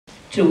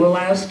to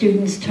allow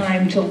students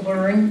time to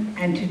learn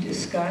and to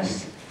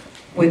discuss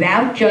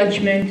without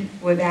judgment,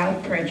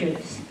 without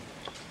prejudice.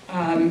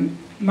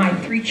 My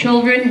three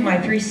children, my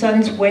three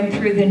sons went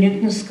through the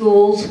Newton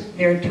schools.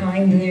 Their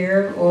time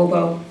there,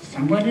 although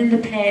somewhat in the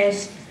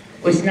past,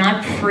 was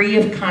not free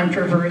of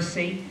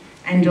controversy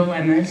and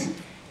dilemmas.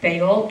 They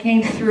all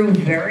came through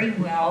very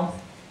well.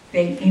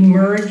 They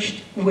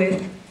emerged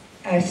with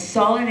a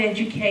solid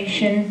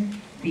education,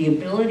 the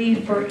ability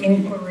for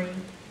inquiry,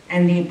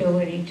 and the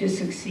ability to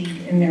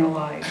succeed in their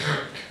lives.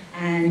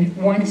 And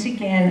once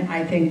again,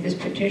 I think this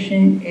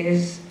petition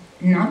is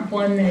not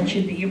one that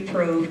should be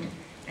approved,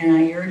 and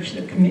I urge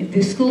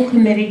the school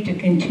committee to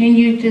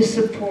continue to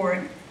support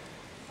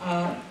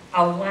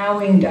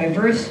allowing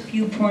diverse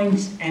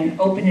viewpoints and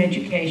open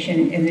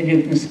education in the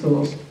Newton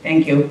schools.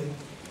 Thank you.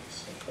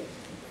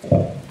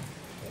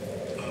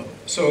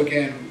 So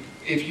again,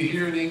 if you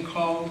hear your name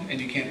called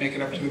and you can't make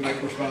it up to the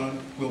microphone,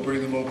 we'll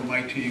bring the mobile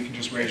mic to you. You can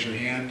just raise your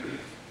hand.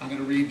 I'm going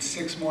to read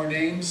 6 more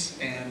names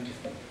and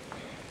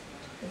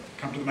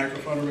come to the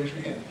microphone and raise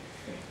your hand.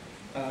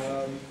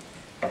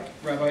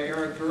 Rabbi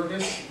Eric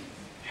Gervis,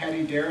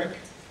 Hattie Derrick,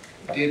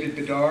 David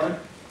Bedard,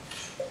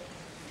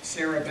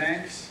 Sarah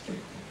Banks,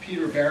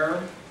 Peter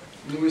Barrer,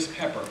 Louis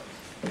Pepper.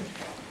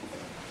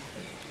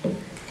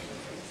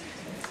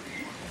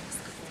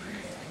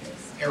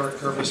 Eric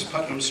Gervis,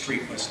 Putnam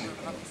Street, West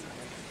Newton.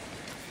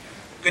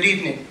 Good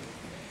evening.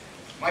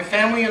 My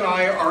family and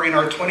I are in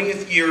our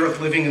 20th year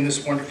of living in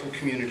this wonderful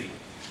community.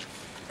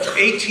 For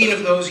 18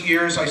 of those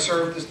years, I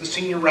served as the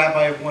senior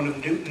rabbi of one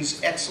of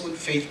Newton's excellent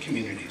faith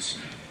communities.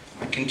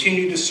 I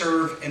continue to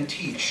serve and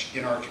teach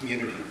in our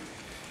community.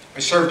 I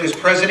served as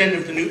president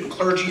of the Newton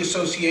Clergy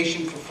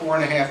Association for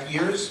 4.5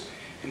 years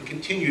and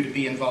continue to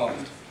be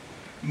involved.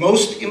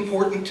 Most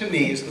important to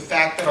me is the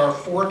fact that our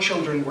 4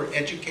 children were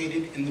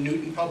educated in the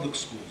Newton Public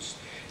Schools,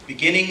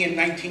 beginning in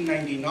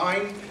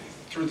 1999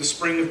 through the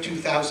spring of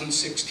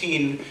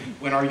 2016,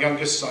 when our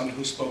youngest son,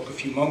 who spoke a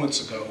few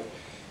moments ago,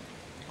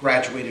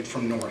 graduated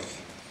from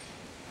North.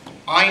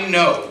 I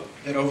know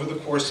that over the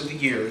course of the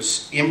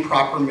years,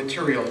 improper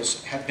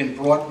materials have been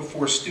brought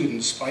before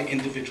students by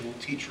individual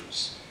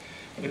teachers.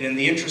 But in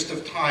the interest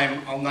of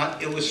time, I'll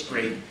not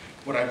illustrate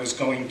what I was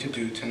going to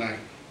do tonight.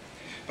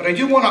 But I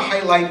do want to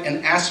highlight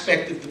an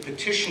aspect of the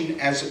petition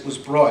as it was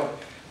brought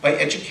by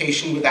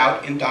Education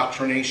Without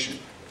Indoctrination.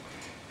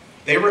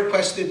 They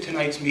requested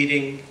tonight's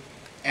meeting,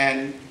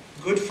 and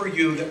good for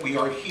you that we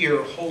are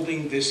here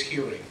holding this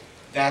hearing.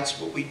 That's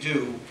what we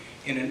do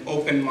in an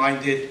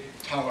open-minded,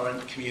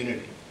 tolerant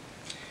community.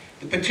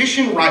 The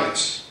petition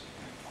writes,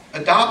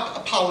 adopt a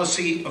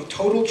policy of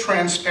total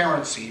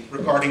transparency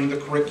regarding the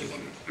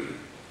curriculum.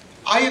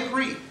 I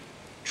agree.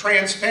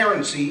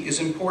 Transparency is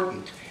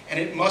important, and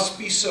it must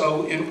be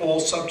so in all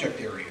subject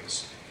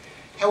areas.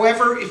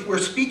 However, if we're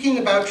speaking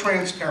about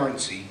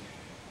transparency,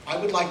 I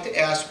would like to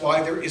ask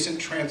why there isn't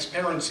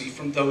transparency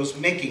from those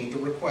making the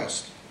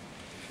request.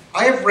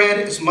 I have read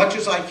as much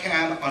as I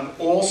can on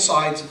all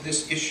sides of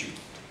this issue,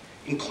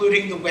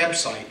 including the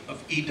website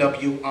of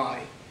EWI.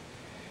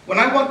 When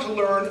I want to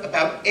learn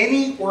about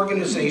any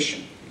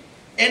organization,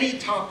 any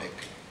topic,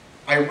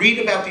 I read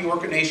about the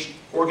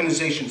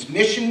organization's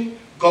mission,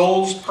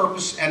 goals,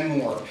 purpose, and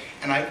more.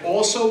 And I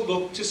also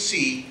look to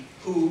see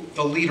who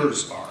the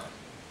leaders are.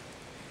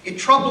 It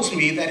troubles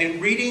me that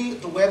in reading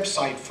the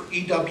website for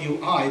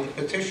EWI,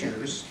 the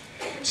petitioners,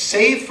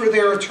 save for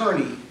their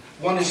attorney,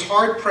 one is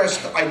hard-pressed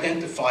to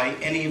identify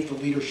any of the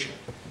leadership.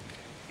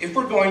 If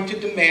we're going to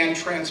demand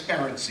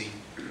transparency,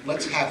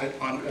 let's have it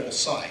on all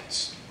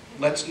sides.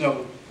 Let's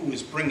know who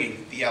is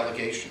bringing the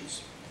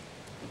allegations.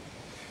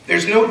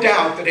 There's no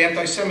doubt that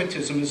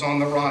anti-Semitism is on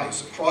the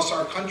rise across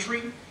our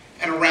country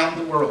and around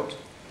the world.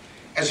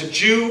 As a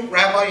Jew,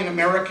 rabbi, and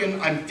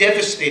American, I'm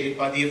devastated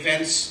by the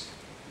events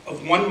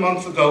of 1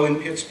 month ago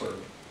in Pittsburgh.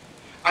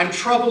 I'm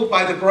troubled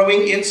by the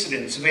growing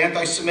incidence of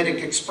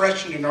anti-Semitic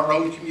expression in our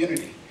own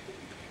community.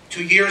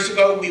 2 years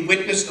ago, we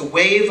witnessed a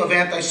wave of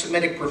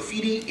anti-Semitic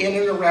graffiti in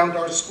and around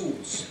our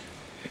schools.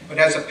 But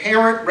as a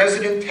parent,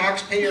 resident,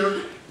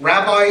 taxpayer,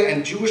 rabbi,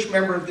 and Jewish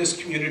member of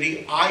this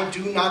community, I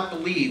do not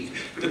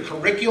believe the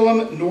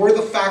curriculum nor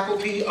the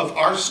faculty of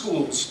our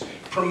schools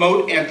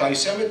promote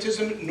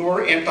anti-Semitism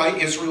nor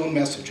anti-Israel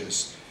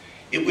messages.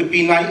 It would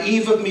be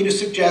naive of me to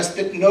suggest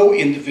that no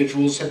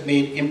individuals have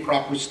made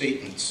improper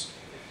statements.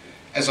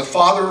 As a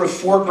father of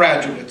 4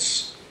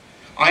 graduates,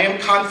 I am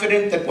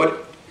confident that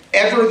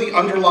whatever the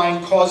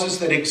underlying causes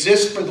that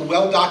exist for the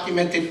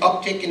well-documented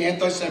uptick in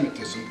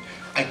anti-Semitism,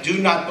 I do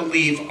not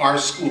believe our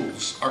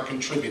schools are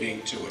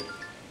contributing to it.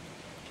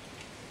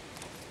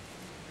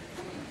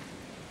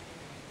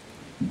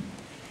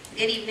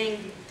 Good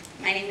evening.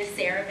 My name is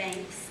Sarah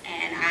Banks,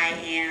 and I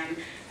am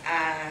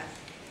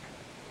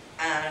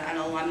an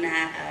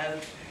alumna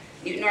of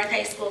Newton North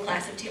High School,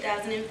 class of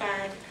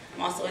 2005.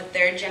 I'm also a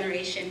 3rd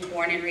generation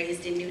born and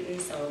raised in Newton,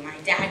 so my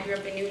dad grew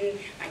up in Newton,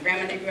 my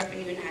grandmother grew up in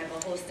Newton, I have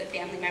a host of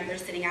family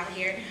members sitting out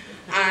here.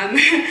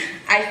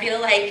 I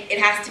feel like it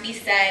has to be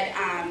said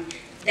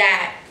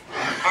that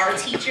Our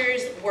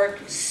teachers work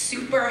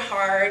super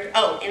hard.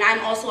 Oh, and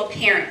I'm also a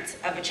parent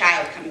of a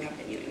child coming up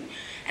in Newton.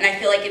 And I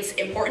feel like it's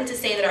important to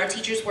say that our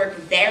teachers work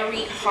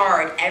very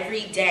hard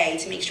every day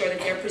to make sure that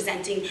they're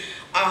presenting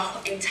an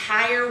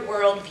entire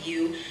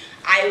worldview.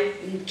 I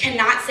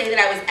cannot say that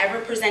I was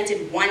ever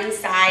presented one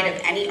side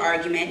of any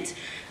argument.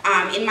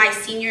 In my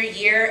senior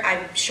year,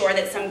 I'm sure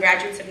that some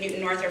graduates of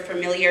Newton North are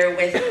familiar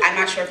with, I'm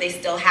not sure if they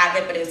still have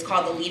it, but it was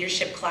called the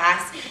leadership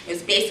class. It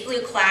was basically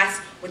a class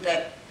with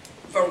a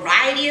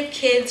variety of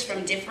kids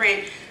from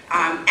different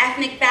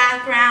ethnic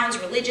backgrounds,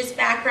 religious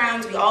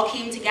backgrounds. We all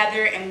came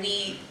together and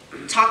we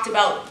talked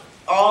about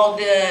all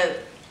the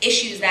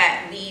issues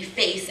that we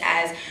face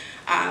as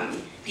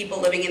people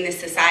living in this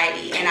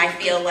society. And I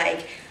feel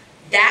like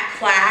that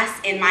class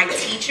and my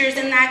teachers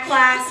in that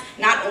class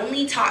not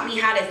only taught me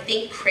how to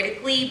think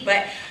critically,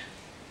 but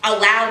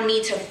allowed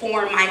me to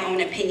form my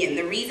own opinion.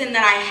 The reason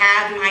that I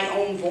have my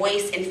own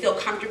voice and feel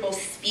comfortable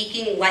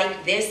speaking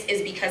like this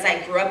is because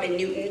I grew up in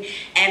Newton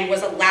and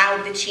was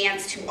allowed the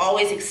chance to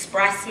always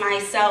express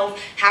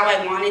myself how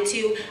I wanted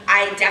to.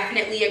 I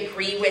definitely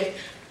agree with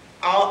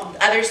all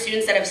other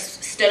students that have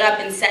stood up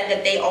and said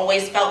that they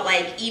always felt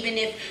like even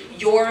if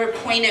your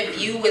point of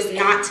view was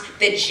not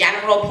the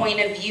general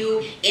point of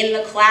view in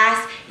the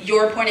class,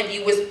 your point of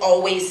view was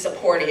always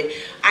supported.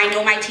 I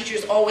know my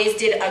teachers always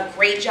did a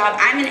great job.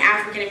 I'm an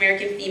African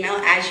American female,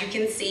 as you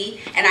can see,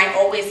 and I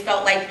always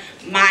felt like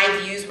my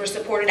views were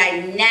supported.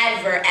 I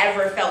never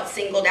ever felt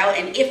singled out,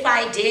 and if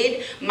I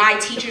did, my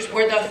teachers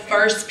were the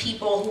first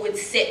people who would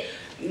sit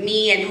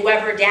me and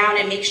whoever down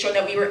and make sure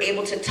that we were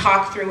able to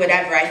talk through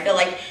whatever. I feel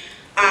like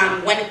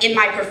when in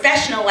my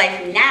professional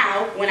life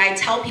now, when I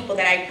tell people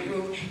that I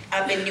grew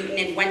up in Newton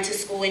and went to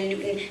school in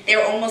Newton,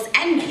 they're almost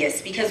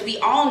envious because we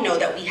all know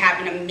that we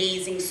have an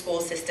amazing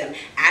school system.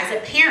 As a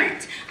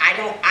parent, I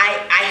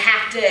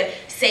have to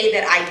say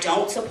that I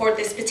don't support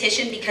this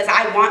petition because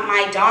I want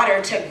my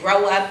daughter to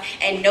grow up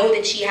and know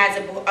that she has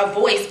a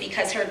voice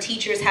because her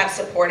teachers have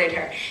supported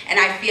her. And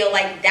I feel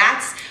like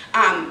that's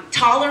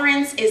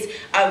tolerance is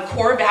a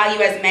core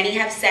value, as many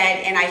have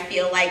said, and I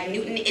feel like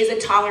Newton is a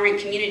tolerant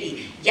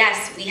community.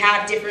 Yes, we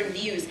have different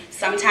views.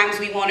 Sometimes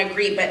we won't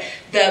agree, but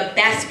the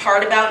best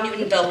part about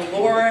Newton, the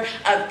lure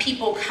of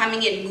people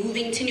coming and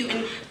moving to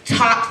Newton,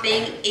 top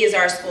thing is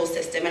our school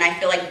system. And I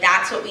feel like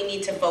that's what we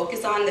need to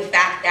focus on, the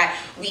fact that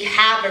we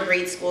have a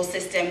great school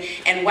system.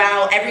 And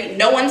while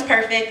no one's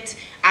perfect,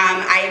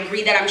 I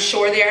agree that I'm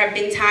sure there have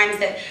been times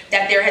that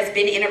there has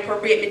been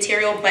inappropriate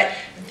material, but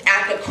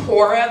at the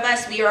core of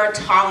us, we are a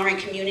tolerant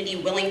community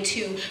willing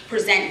to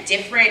present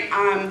different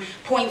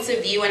points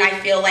of view, and I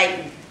feel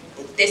like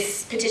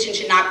this petition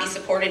should not be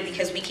supported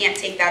because we can't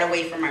take that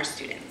away from our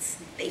students.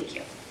 Thank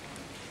you.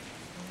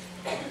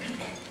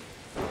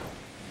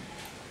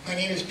 My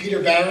name is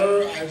Peter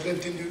Barrow. I've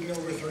lived in Newton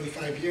over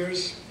 35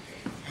 years.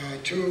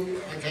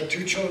 I've had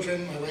 2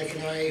 children. My wife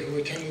and I, who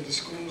attended the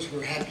schools,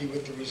 were happy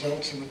with the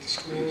results and with the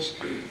schools.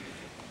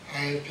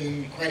 I've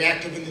been quite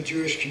active in the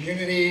Jewish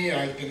community.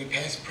 I've been a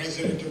past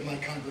president of my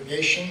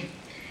congregation.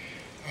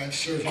 I've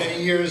served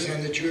many years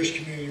on the Jewish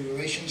Community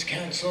Relations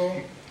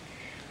Council.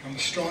 I'm a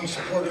strong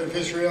supporter of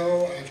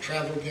Israel. I've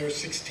traveled there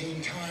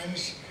 16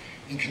 times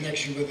in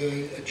connection with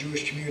a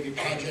Jewish community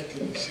project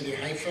in the city of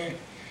Haifa.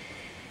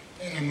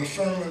 And I'm a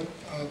firm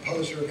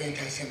opposer of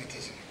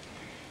anti-Semitism.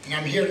 And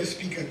I'm here to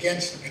speak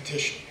against the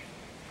petition.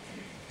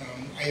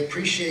 I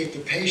appreciate the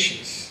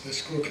patience the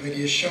school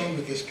committee has shown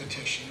with this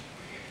petition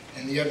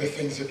and the other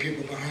things that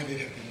people behind it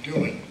have been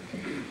doing.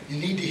 You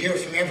need to hear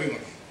from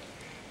everyone,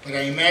 but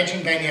I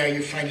imagine by now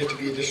you find it to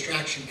be a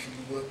distraction from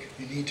the work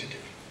you need to do.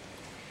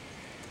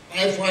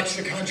 I've watched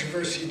the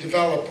controversy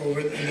develop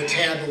in the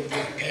tab over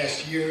the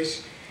past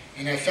years,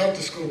 and I felt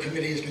the school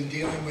committee has been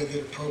dealing with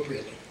it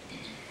appropriately,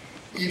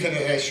 even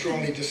as I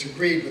strongly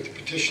disagreed with the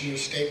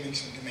petitioner's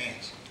statements and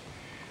demands.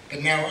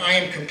 But now I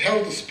am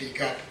compelled to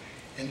speak up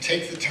and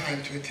take the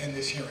time to attend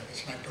this hearing.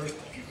 It's my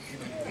birthday.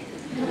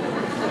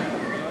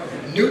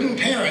 Newton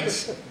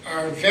parents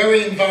are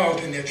very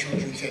involved in their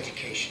children's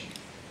education.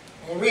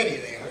 Already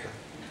they are.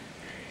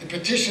 The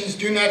petitions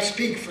do not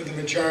speak for the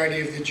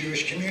majority of the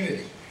Jewish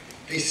community.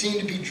 They seem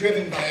to be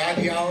driven by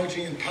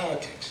ideology and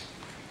politics.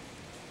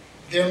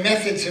 Their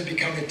methods have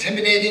become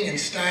intimidating in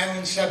style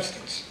and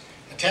substance,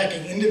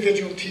 attacking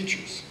individual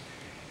teachers.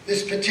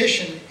 This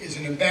petition is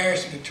an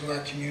embarrassment to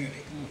our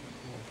community.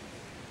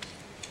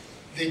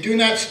 They do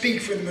not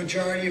speak for the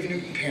majority of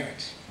Newton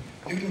parents.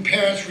 Newton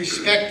parents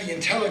respect the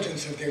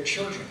intelligence of their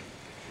children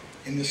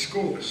in the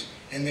schools,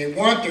 and they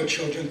want their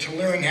children to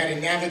learn how to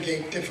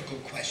navigate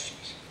difficult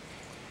questions.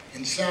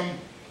 In sum,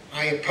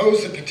 I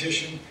oppose the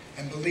petition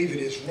and believe it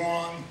is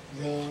wrong,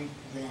 wrong,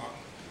 wrong.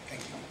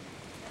 Thank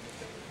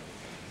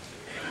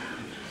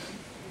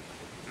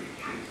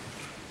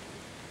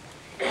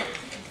you.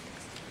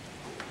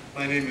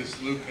 My name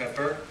is Lou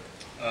Pepper.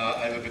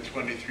 I live at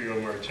 23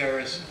 Omar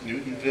Terrace,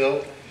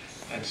 Newtonville.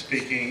 I'm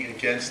speaking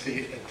against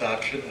the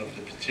adoption of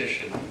the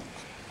petition.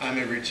 I'm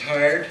a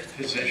retired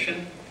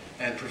physician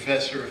and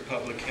professor of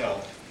public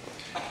health.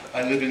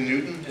 I live in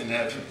Newton and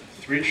have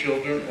 3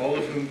 children, all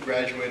of whom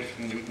graduated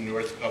from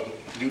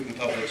Newton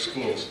Public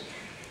Schools.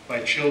 My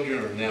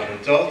children are now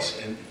adults,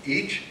 and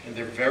each, in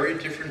their very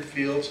different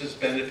fields, has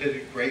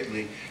benefited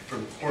greatly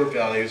from core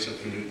values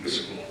of the Newton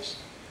schools.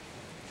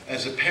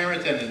 As a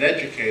parent and an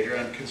educator,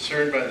 I'm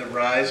concerned by the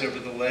rise over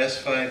the last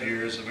 5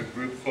 years of a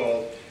group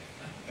called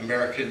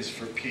Americans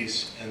for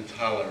Peace and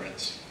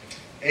Tolerance.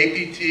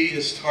 APT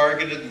has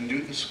targeted the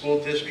Newton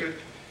School District,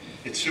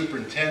 its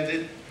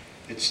superintendent,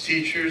 its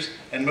teachers,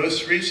 and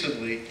most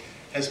recently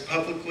has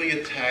publicly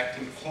attacked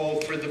and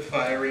called for the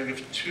firing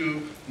of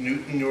 2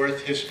 Newton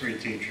North history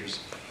teachers,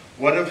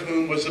 one of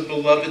whom was a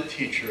beloved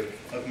teacher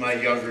of my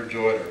younger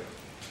daughter.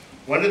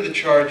 One of the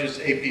charges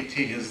APT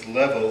has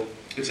leveled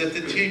is that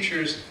the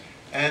teachers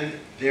and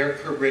their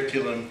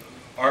curriculum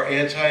are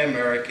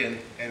anti-American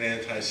and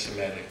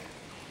anti-Semitic.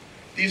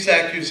 These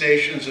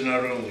accusations are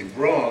not only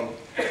wrong,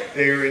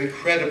 they are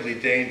incredibly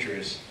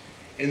dangerous.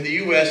 In the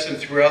US and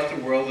throughout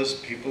the world, as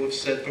people have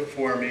said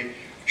before me,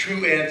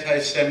 true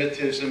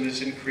anti-Semitism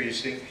is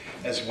increasing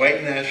as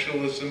white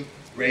nationalism,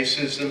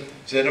 racism,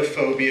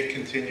 xenophobia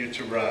continue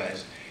to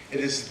rise. It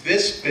is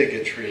this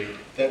bigotry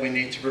that we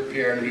need to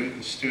prepare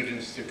Newton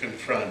students to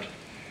confront.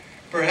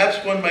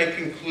 Perhaps one might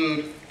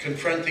conclude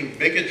confronting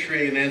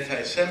bigotry and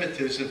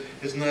anti-Semitism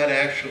is not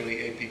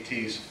actually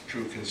APT's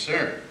true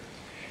concern.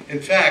 In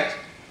fact,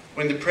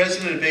 when the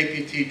president of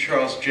APT,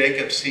 Charles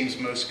Jacobs, seems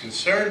most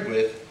concerned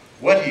with,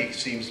 what he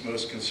seems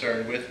most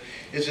concerned with,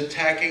 is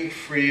attacking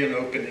free and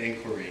open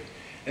inquiry.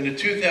 In a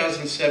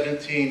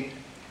 2017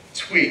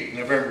 tweet,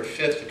 November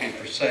 5th to be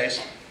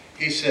precise,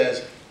 he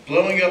says,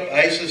 blowing up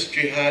ISIS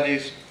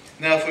jihadis,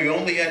 now if we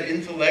only had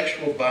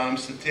intellectual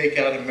bombs to take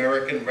out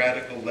American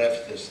radical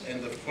leftists,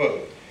 end of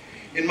quote.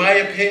 In my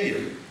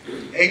opinion,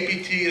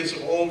 APT has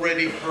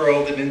already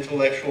hurled an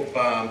intellectual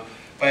bomb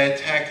by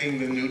attacking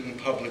the Newton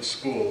Public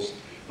Schools.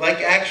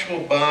 Like actual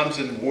bombs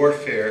in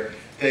warfare,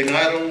 they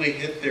not only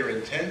hit their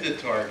intended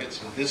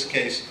targets, in this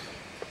case,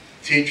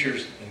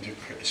 teachers and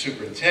the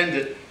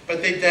superintendent,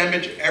 but they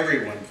damage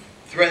everyone,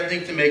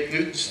 threatening to make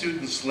Newton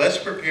students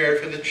less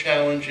prepared for the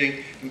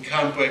challenging and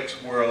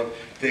complex world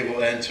they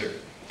will enter.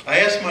 I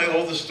asked my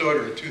oldest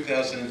daughter, a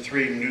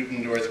 2003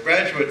 Newton North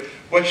graduate,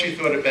 what she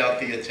thought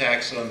about the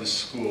attacks on the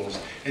schools.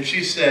 And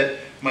she said,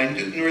 my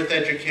Newton North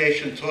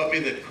education taught me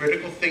that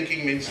critical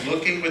thinking means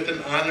looking with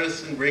an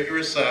honest and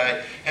rigorous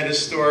eye at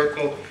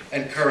historical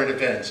and current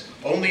events.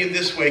 Only in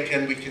this way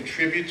can we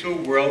contribute to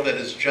a world that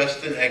is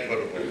just and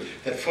equitable,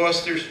 that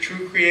fosters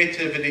true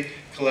creativity,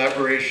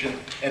 collaboration,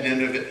 and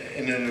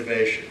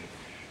innovation.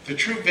 The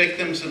true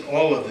victims in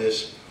all of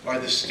this are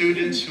the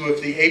students who,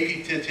 if the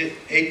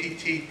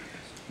APT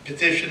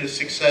petition is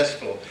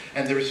successful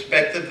and the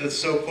respective of the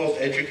so-called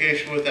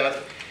Education Without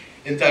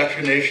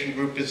Indoctrination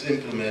group is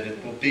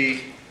implemented, will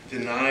be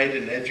denied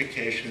an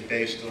education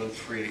based on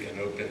free and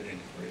open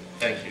inquiry.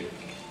 Thank you.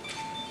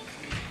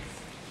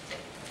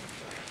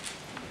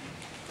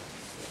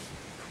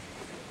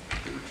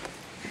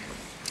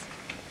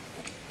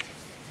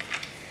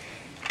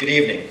 Good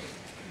evening.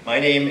 My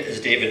name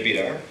is David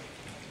Bidar.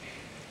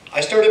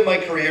 I started my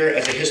career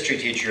as a history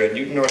teacher at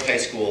Newton North High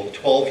School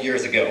 12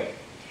 years ago.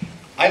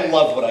 I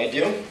love what I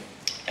do,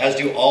 as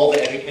do all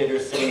the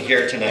educators sitting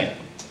here tonight.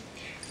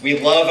 We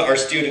love our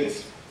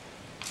students.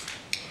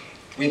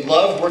 We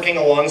love working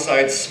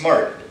alongside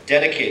smart,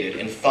 dedicated,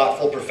 and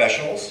thoughtful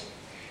professionals.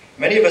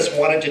 Many of us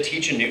wanted to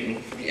teach in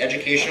Newton for the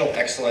educational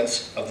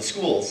excellence of the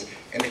schools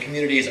and the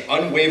community's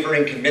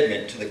unwavering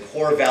commitment to the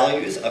core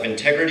values of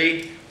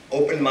integrity,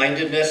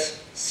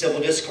 open-mindedness,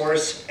 civil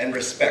discourse, and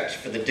respect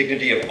for the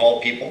dignity of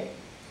all people.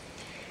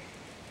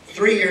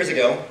 3 years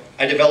ago,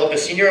 I developed a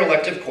senior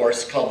elective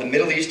course called the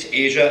Middle East,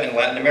 Asia, and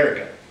Latin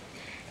America.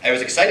 I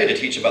was excited to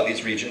teach about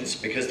these regions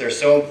because they're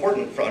so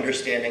important for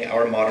understanding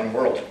our modern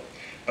world.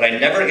 But I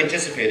never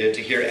anticipated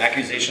to hear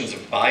accusations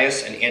of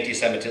bias and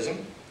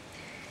anti-Semitism.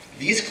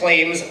 These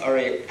claims are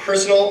a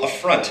personal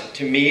affront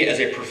to me as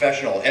a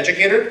professional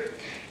educator,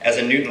 as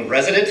a Newton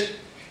resident,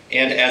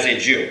 and as a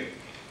Jew.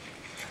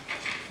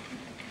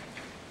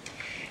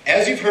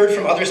 As you've heard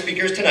from other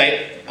speakers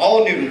tonight,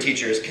 all Newton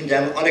teachers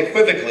condemn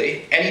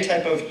unequivocally any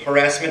type of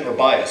harassment or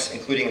bias,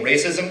 including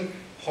racism,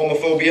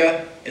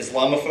 homophobia,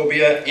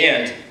 Islamophobia,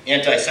 and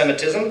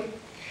anti-Semitism.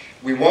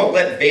 We won't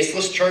let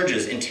baseless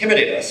charges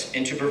intimidate us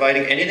into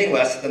providing anything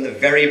less than the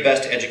very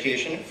best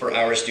education for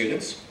our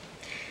students.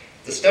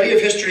 The study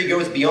of history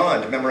goes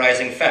beyond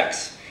memorizing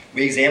facts.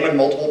 We examine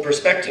multiple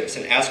perspectives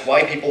and ask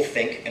why people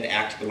think and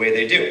act the way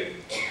they do.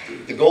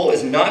 The goal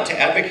is not to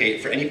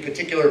advocate for any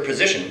particular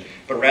position,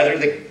 but rather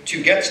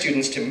to get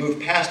students to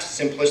move past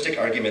simplistic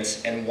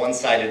arguments and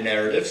one-sided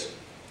narratives.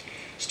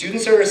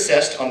 Students are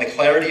assessed on the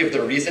clarity of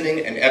their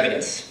reasoning and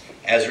evidence.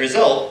 As a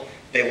result,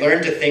 they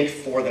learn to think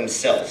for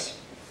themselves.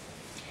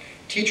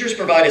 Teachers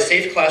provide a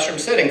safe classroom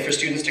setting for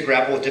students to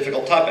grapple with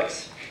difficult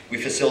topics. We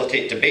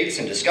facilitate debates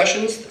and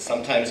discussions that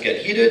sometimes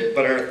get heated,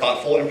 but are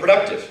thoughtful and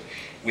productive.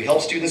 We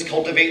help students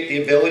cultivate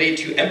the ability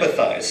to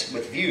empathize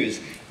with views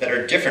that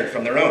are different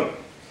from their own.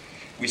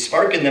 We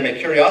spark in them a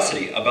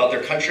curiosity about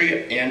their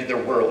country and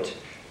their world.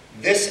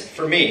 This,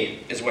 for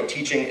me, is what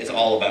teaching is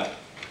all about.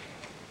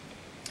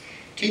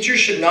 Teachers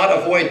should not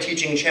avoid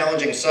teaching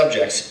challenging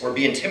subjects or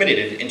be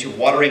intimidated into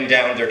watering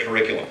down their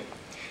curriculum.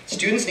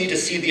 Students need to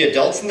see the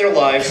adults in their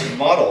lives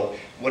model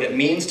what it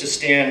means to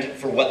stand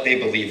for what they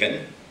believe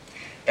in.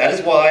 That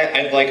is why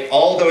I'd like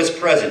all those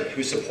present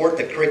who support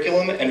the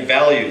curriculum and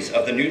values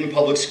of the Newton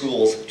Public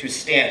Schools to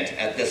stand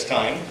at this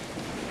time.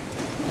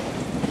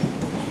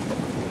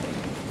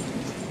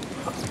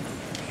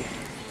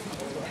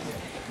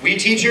 We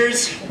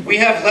teachers, we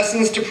have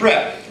lessons to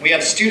prep. We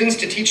have students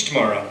to teach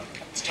tomorrow.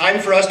 It's time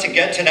for us to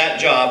get to that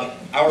job,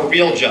 our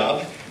real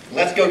job.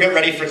 Let's go get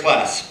ready for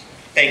class.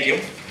 Thank you.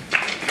 Okay,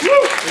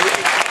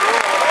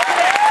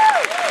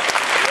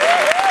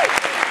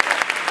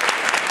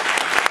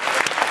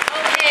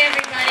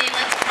 everybody,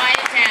 let's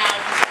quiet down.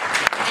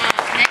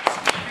 Next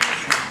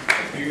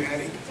speakers. Are you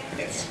Hattie?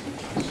 Yes.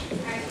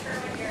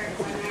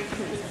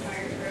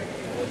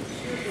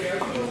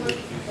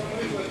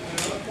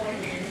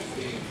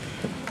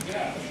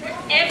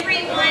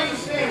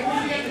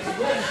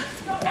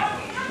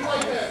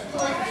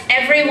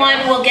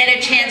 Everyone will get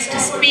a chance to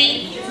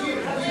speak.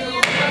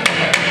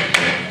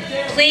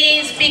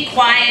 Please be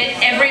quiet.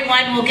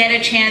 Everyone will get a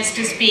chance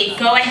to speak.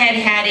 Go ahead,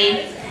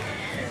 Hattie.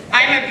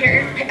 I'm a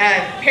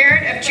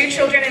parent of 2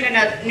 children in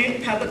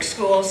Newton Public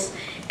Schools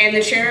and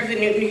the chair of the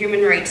Newton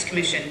Human Rights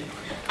Commission.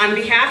 On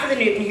behalf of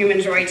the Newton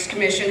Human Rights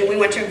Commission, we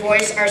want to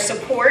voice our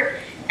support,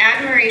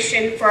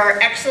 admiration for our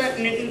excellent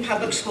Newton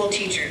Public School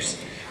teachers.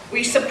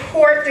 We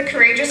support the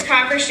courageous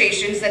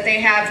conversations that they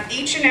have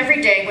each and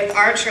every day with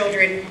our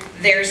children,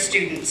 their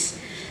students.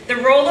 The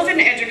role of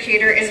an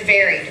educator is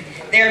varied.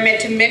 They are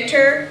meant to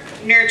mentor,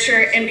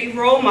 nurture, and be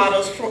role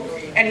models for,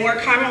 and more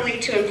commonly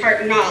to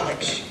impart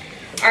knowledge.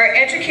 Our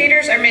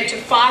educators are meant to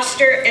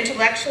foster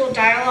intellectual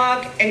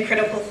dialogue and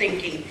critical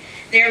thinking.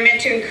 They are meant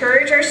to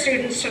encourage our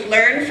students to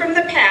learn from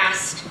the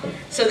past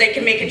so they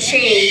can make a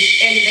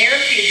change in their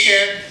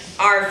future,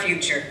 our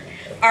future.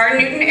 Our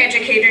Newton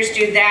educators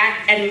do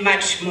that and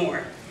much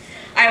more.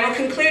 I will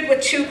conclude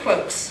with 2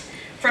 quotes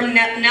from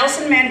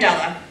Nelson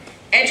Mandela.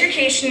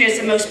 Education is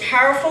the most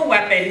powerful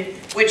weapon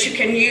which you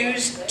can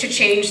use to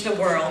change the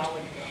world.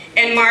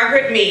 And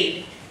Margaret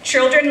Mead,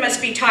 children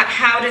must be taught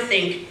how to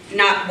think,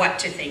 not what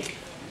to think.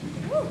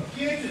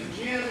 Kids and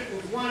Janet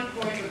with one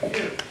point of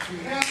view.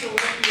 You have to let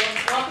the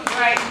other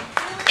Right.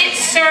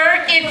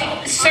 Sir,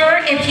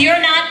 if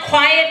you're not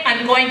quiet,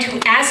 I'm going to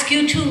ask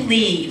you to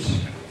leave.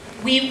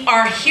 We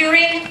are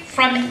hearing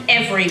from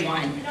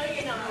everyone. We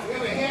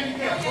have a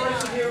handicapped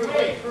person here who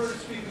wait for her to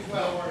speak as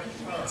well.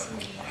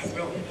 I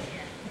will.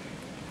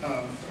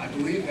 I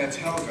believe that's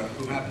Helga,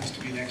 who happens to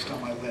be next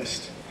on my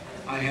list.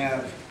 I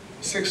have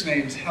 6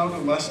 names: Helga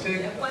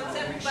Lustig,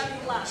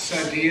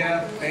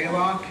 Sadia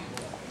Baylock,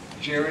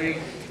 Jerry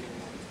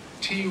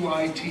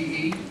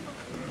Tuite,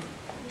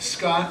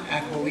 Scott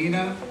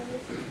Aquilina,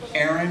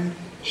 Aaron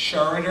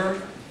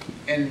Scharader,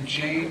 and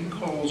Jane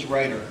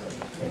Coles-Ryder.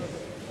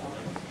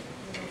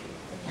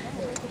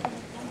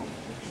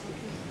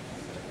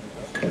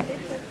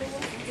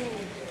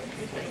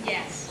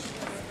 Yes.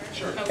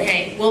 Sure.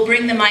 Okay, we'll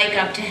bring the mic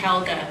up to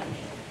Helga.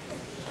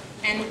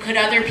 And could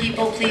other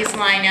people please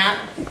line up?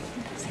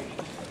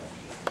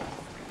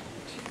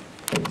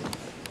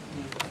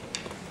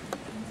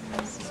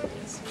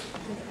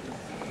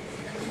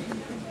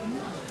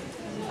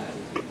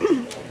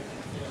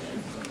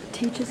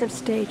 Teachers have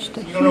staged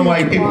a I don't know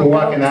why people are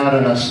walking out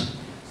on us.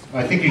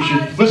 I think you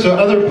should listen to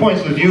other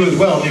points of view as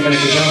well if you're going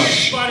to get down.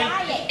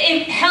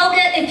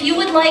 Helga, if you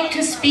would like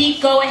to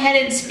speak, go ahead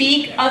and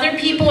speak. Other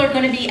people are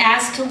going to be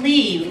asked to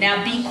leave.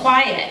 Now be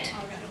quiet.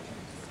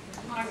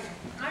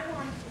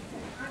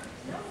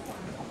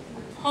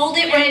 Hold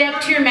it right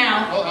up to your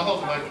mouth. I'll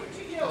hold the mic.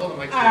 I'll hold the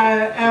mic.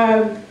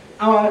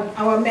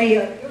 Our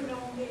mayor,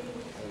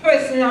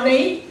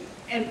 personally,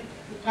 and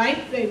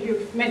right, that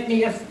you've met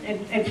me as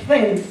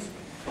friends.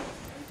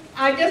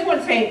 I just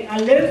want to say, I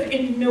lived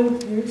in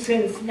Newton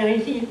since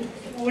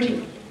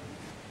 1940,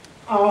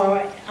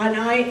 and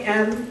I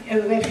am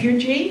a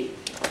refugee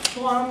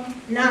from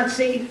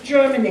Nazi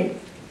Germany.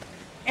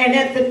 And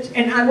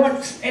I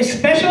want a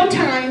special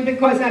time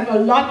because I have a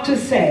lot to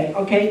say,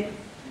 okay?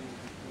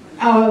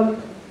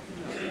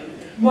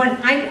 When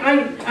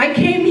I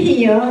came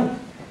here,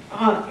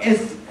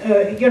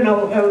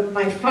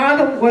 my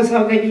father was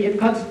already in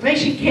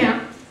concentration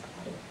camp.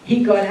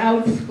 He got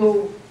out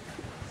through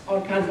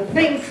all kinds of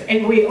things,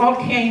 and we all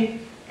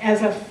came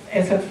as a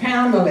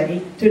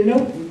family to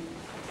Newton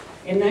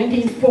in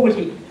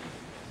 1940.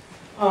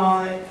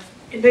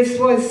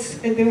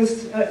 There was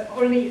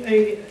only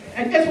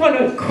I just want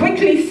to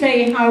quickly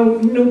say how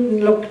Newton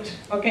looked,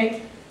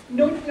 okay?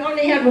 Newton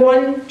only had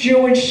one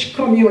Jewish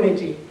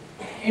community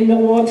in the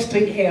Wall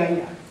Street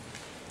area.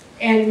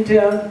 And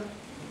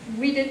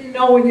we didn't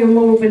know when you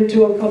move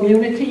into a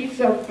community,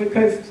 so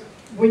because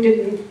we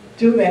didn't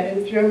do that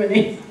in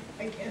Germany,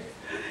 I guess.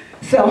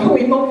 So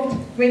we moved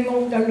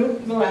on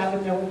Newtonville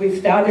Avenue, we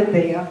started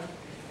there.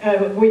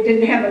 We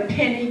didn't have a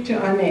penny to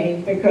our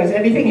name because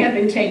everything had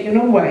been taken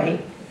away.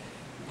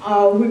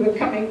 We were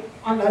coming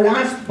on the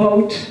last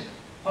boat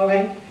all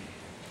right?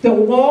 The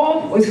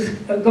war was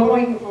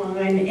going on,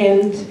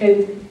 and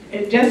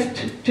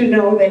just to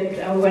know that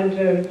I went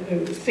to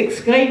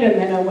 6th grade, and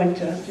then I went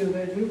to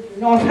the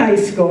North High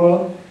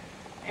School,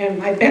 and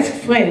my best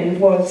friend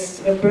was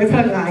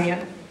Bertha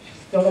Ryan,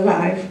 she's still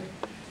alive,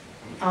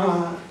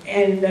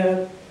 and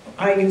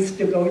I used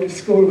to go to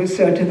school with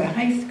her to the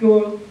high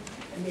school,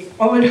 and the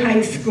old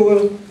high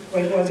school,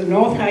 where it was a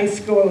North High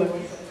School. It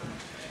was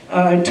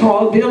a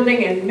tall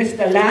building, and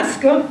Mr.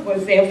 Lasker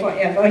was there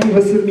forever. He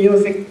was a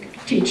music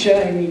teacher,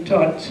 and he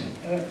taught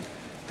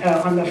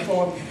on the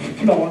 4th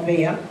floor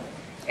there.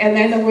 And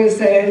then there was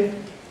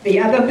the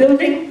other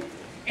building,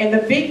 and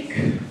the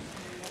big,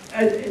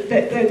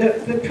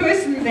 the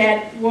person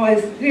that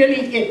was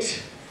really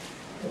it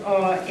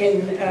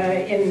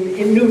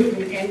in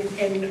Newton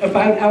and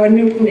about our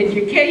Newton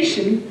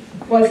education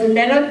was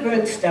Leonard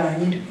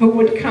Bernstein, who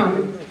would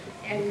come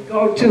and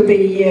go to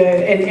the,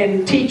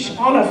 and teach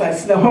all of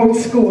us, the whole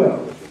school,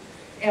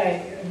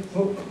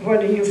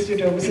 what he used to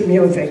do was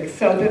music.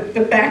 So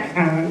the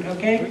background,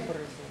 okay?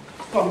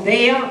 From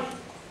there,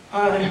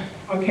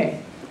 okay.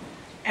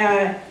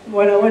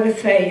 What I want to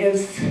say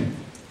is,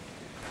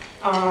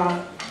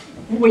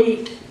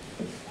 we,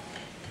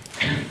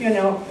 you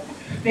know,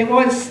 there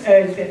was,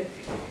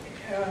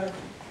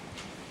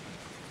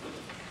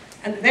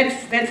 and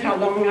that's how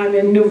long I'm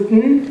in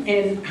Newton,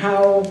 and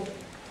how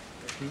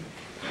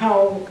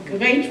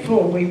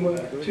grateful we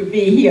were to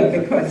be here,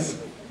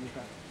 because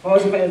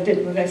Roosevelt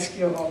didn't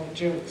rescue all the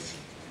Jews.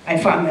 I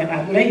found that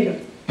out later,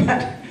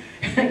 but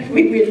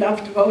we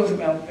loved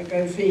Roosevelt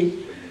because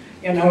he,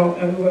 you know,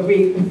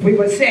 we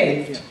were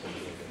saved.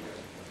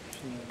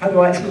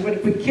 Otherwise we would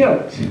have been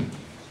killed.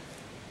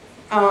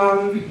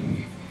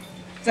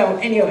 So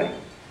anyway,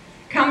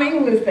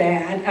 coming with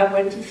that, I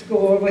went to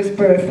school with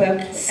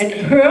Bertha, and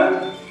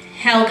her...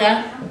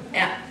 Helga,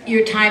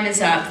 your time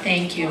is up,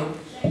 thank you.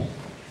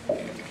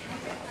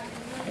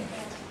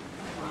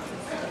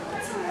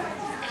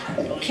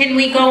 Can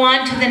we go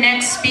on to the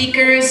next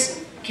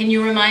speakers? Can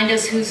you remind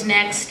us who's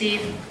next,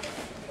 Steve?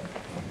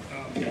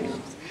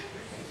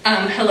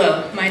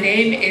 Hello, my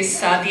name is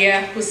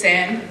Sadia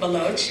Hussain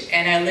Baloch,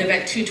 and I live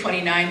at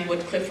 229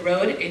 Woodcliff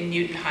Road in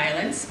Newton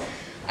Highlands.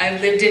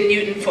 I've lived in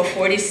Newton for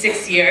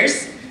 46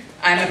 years.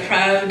 I'm a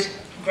proud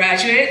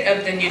graduate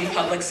of the Newton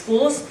Public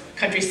Schools,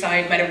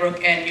 Countryside,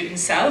 Meadowbrook, and Newton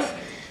South.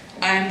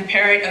 I'm the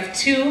parent of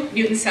 2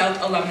 Newton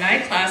South alumni,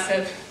 class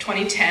of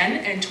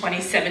 2010 and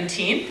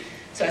 2017.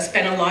 So I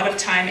spent a lot of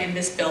time in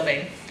this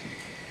building.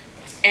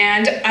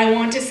 And I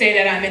want to say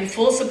that I'm in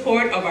full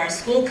support of our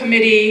school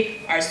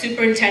committee, our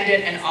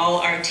superintendent, and all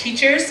our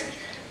teachers.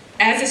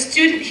 As a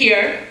student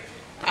here,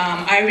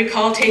 I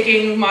recall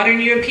taking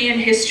modern European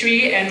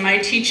history, and my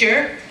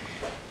teacher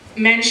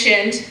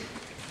mentioned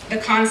the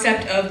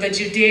concept of the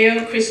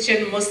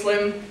Judeo-Christian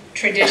Muslim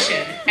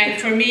tradition.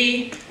 And for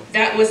me,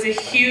 that was a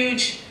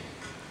huge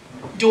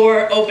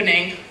door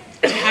opening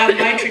to have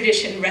my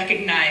tradition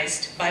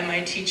recognized by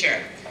my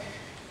teacher.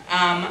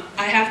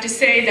 I have to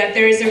say that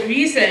there is a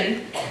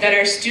reason that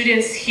our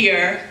students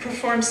here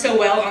perform so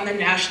well on the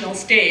national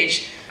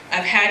stage.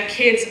 I've had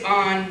kids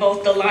on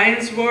both the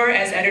Lions Roar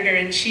as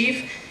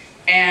editor-in-chief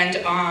and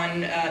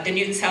on the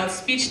Newton South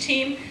speech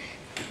team.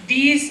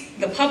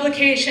 The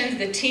publications,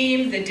 the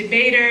team, the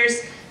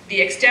debaters, the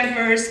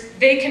extempors,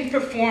 they can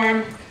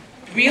perform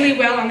really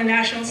well on the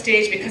national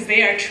stage because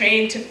they are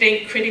trained to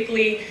think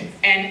critically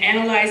and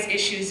analyze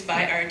issues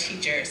by our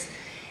teachers.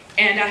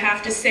 And I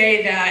have to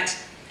say that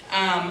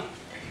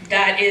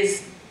that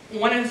is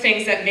one of the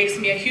things that makes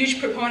me a huge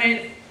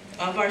proponent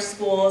of our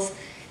schools.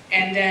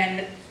 And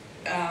then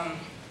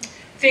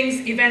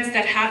events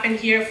that happen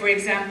here, for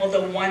example,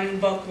 the One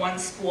Book, One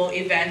School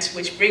event,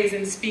 which brings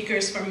in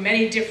speakers from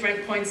many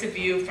different points of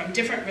view, from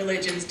different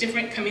religions,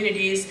 different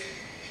communities.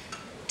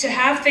 To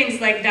have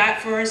things like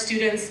that for our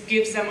students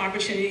gives them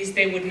opportunities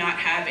they would not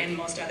have in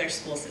most other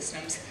school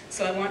systems.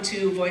 So I want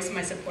to voice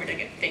my support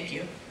again. Thank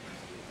you.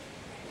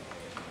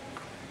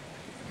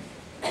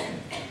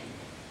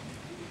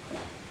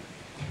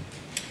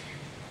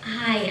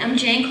 Hi, I'm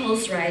Jane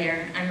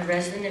Colesryder. I'm a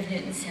resident of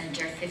Newton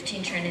Center,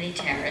 15 Trinity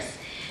Terrace.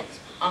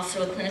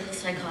 Also a clinical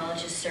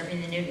psychologist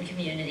serving the Newton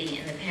community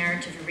and the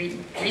parent of a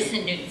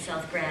recent Newton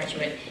South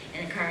graduate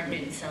and a current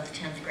Newton South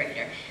 10th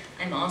grader.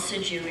 I'm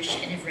also Jewish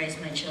and have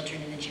raised my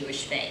children in the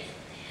Jewish faith.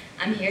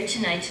 I'm here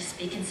tonight to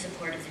speak in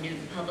support of the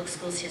Newton Public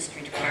Schools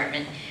History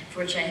Department, for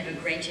which I have a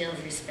great deal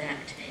of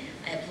respect.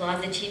 I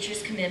applaud the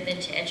teachers'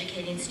 commitment to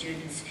educating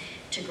students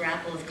to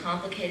grapple with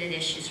complicated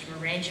issues from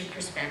a range of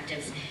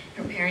perspectives,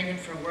 preparing them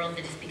for a world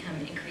that has become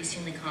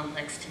increasingly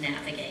complex to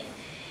navigate.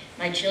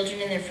 My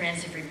children and their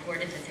friends have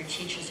reported that their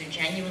teachers are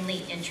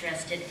genuinely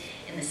interested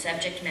in the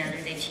subject matter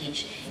they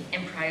teach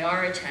and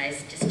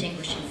prioritize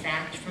distinguishing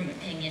fact from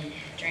opinion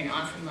during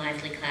often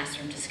lively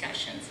classroom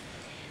discussions.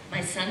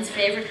 My son's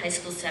favorite high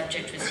school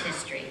subject was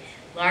history,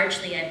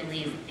 largely, I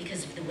believe,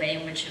 because of the way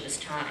in which it was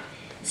taught.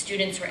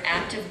 Students were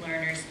active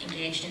learners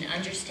engaged in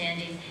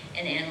understanding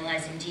and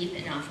analyzing deep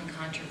and often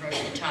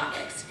controversial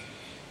topics.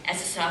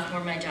 As a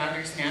sophomore, my daughter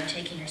is now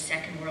taking her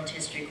second world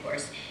history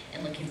course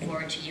and looking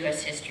forward to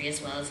U.S. history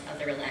as well as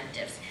other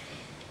electives.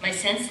 My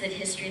sense that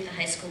history at the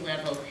high school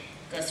level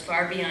goes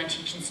far beyond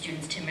teaching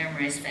students to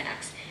memorize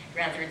facts.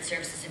 Rather, it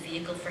serves as a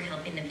vehicle for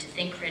helping them to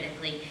think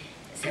critically,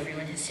 as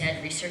everyone has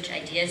said, research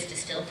ideas,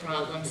 distill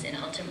problems, and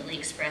ultimately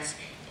express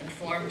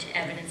informed,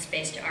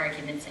 evidence-based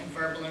arguments in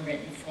verbal and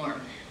written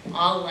form,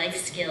 all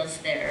life skills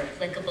that are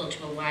applicable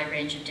to a wide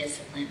range of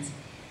disciplines.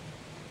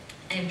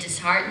 I am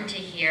disheartened to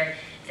hear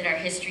that our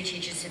history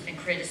teachers have been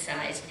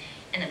criticized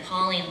and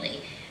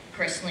appallingly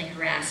personally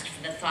harassed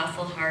for the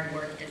thoughtful, hard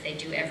work that they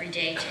do every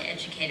day to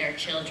educate our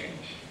children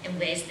in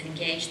ways that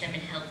engage them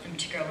and help them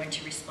to grow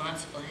into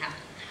responsible,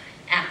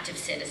 active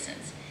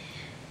citizens.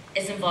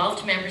 As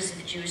involved members of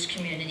the Jewish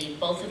community,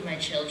 both of my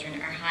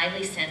children are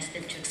highly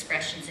sensitive to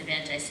expressions of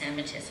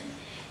anti-Semitism.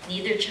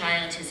 Neither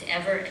child has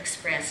ever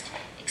expressed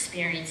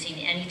experiencing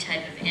any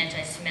type of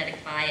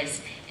anti-Semitic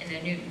bias in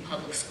their Newton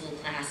Public School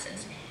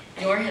classes,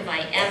 nor have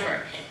I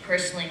ever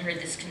personally heard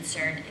this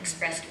concern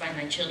expressed by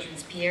my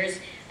children's peers,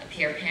 a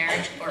peer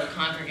parent, or a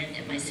congregant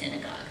at my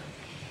synagogue.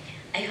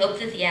 I hope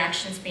that the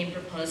actions being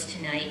proposed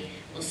tonight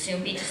will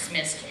soon be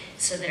dismissed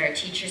so that our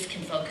teachers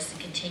can focus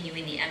on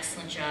continuing the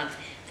excellent job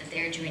that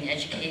they're doing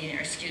educating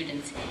our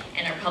students,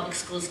 and our public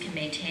schools can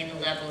maintain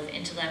the level of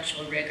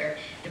intellectual rigor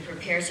that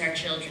prepares our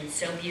children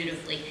so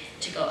beautifully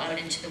to go out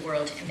into the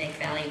world and make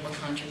valuable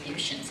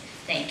contributions.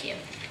 Thank you.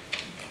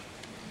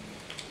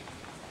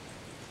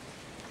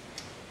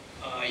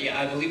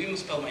 Yeah, I believe you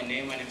misspelled my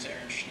name. My name is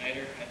Aaron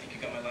Schneider. I think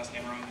you got my last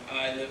name wrong.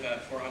 I live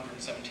at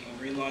 417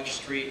 Green Lodge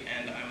Street,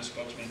 and I'm a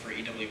spokesman for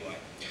EWY.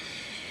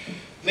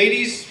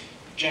 Ladies,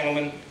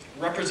 gentlemen,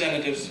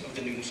 representatives of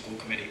the Newton School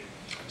Committee.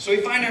 So we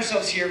find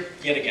ourselves here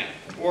yet again,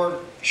 or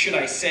should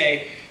I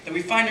say that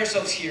we find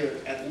ourselves here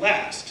at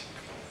last.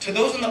 To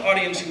those in the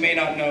audience who may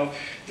not know,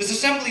 this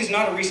assembly is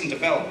not a recent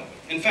development.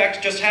 In fact,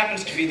 it just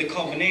happens to be the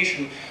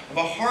culmination of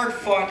a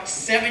hard-fought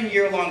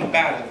 7-year-long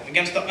battle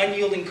against the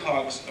unyielding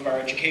cogs of our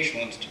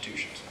educational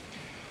institutions.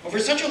 Over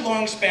such a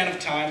long span of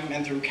time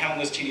and through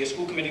countless tedious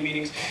school committee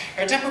meetings,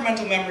 our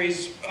temperamental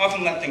memories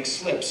often let things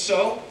slip.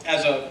 So,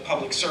 as a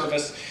public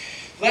service,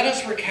 let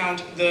us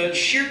recount the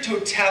sheer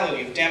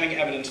totality of damning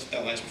evidence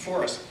that lies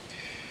before us.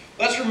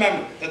 Let's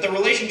remember that the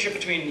relationship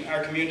between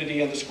our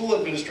community and the school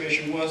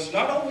administration was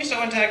not always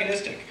so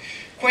antagonistic.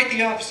 Quite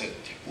the opposite.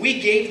 We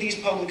gave these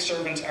public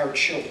servants our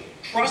children,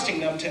 trusting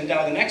them to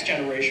endow the next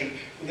generation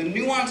with a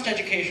nuanced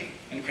education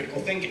and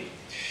critical thinking.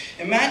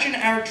 Imagine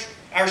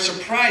our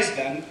surprise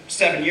then,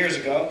 7 years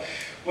ago,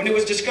 when it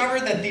was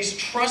discovered that these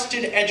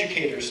trusted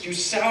educators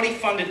used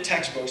Saudi-funded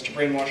textbooks to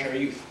brainwash our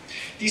youth.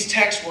 These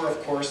texts were,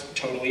 of course,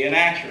 totally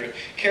inaccurate,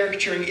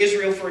 caricaturing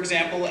Israel, for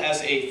example,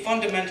 as a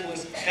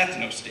fundamentalist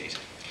ethno-state.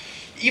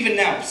 Even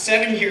now,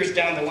 7 years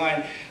down the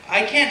line,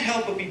 I can't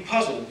help but be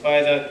puzzled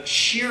by the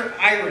sheer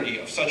irony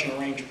of such an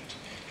arrangement.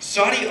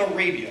 Saudi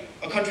Arabia,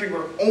 a country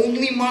where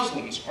only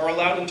Muslims are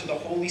allowed into the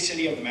holy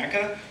city of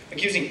Mecca,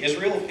 accusing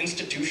Israel of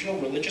institutional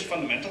religious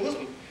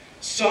fundamentalism?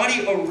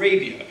 Saudi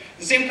Arabia,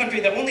 the same country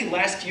that only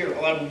last year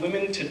allowed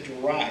women to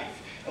drive,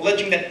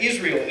 alleging that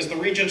Israel is the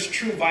region's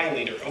true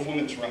violator of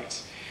women's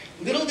rights.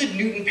 Little did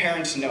Newton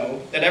parents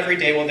know that every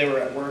day while they were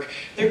at work,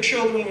 their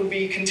children would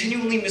be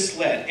continually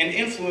misled and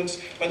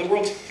influenced by the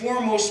world's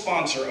foremost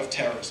sponsor of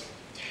terrorism.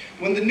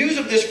 When the news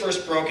of this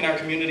first broke and our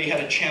community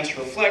had a chance to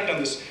reflect on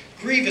this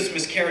grievous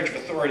miscarriage of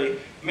authority,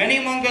 many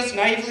among us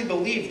naively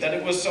believed that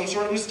it was some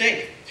sort of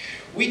mistake.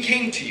 We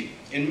came to you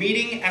in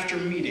meeting after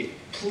meeting,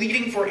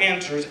 pleading for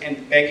answers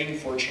and begging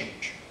for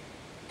change.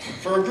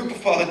 For a group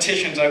of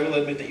politicians, I will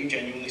admit that you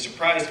genuinely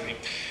surprised me.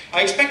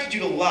 I expected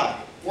you to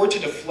lie or to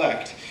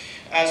deflect,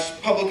 as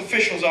public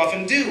officials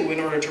often do in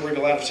order to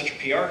wriggle out of such a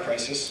PR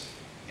crisis.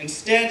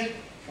 Instead,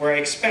 where I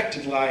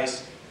expected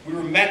lies, we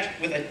were met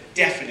with a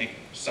deafening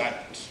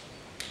silence.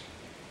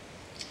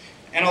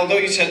 And although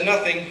you said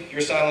nothing,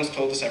 your silence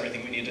told us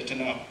everything we needed to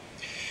know.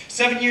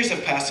 7 years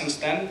have passed since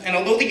then, and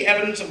although the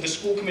evidence of the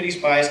school committee's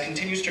bias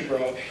continues to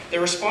grow,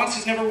 their response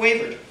has never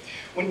wavered.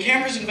 When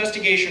Canberra's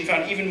investigation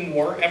found even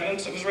more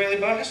evidence of Israeli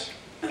bias,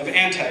 of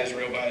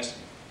anti-Israel bias,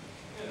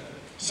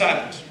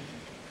 silence.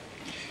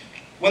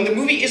 When the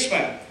movie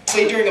Ismail,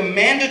 played during a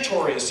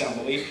mandatory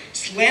assembly,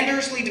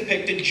 slanderously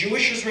depicted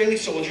Jewish Israeli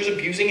soldiers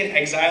abusing and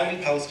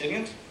exiling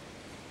Palestinians,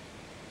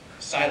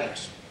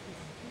 silence.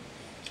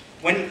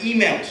 When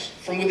emails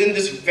from within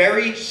this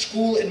very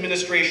school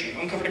administration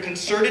uncovered a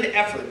concerted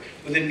effort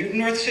within Newton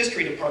North's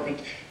history department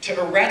to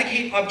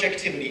eradicate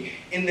objectivity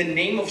in the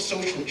name of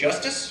social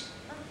justice,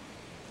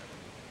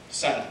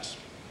 silence.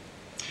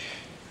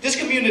 This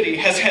community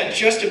has had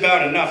just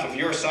about enough of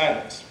your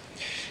silence.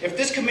 If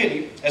this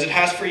committee, as it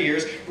has for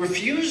years,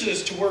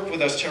 refuses to work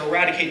with us to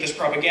eradicate this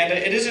propaganda,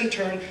 it is in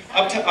turn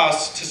up to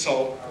us to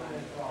solve.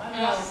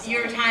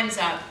 Your time's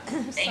up.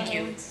 Thank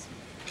you.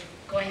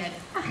 Go ahead.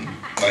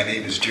 My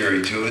name is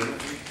Jerry Tewitt.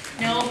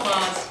 No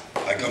applause.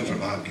 I come from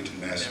Hopkinton,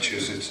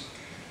 Massachusetts.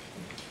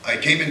 I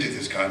came into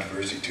this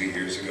controversy 2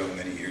 years ago,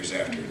 many years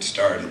after it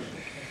started.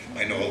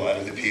 I know a lot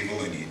of the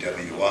people in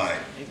EWI.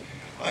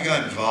 I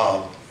got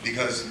involved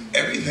because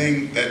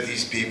everything that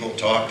these people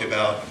talked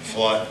about and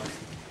fought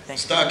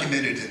is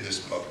documented in this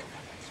book.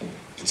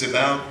 It's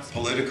about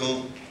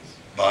political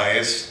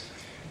bias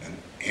and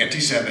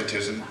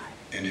anti-Semitism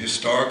and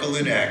historical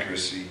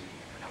inaccuracy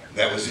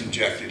that was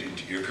injected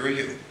into your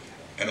curriculum.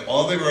 And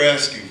all they were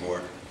asking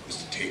for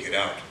was to take it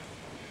out.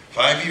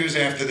 5 years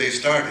after they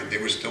started, they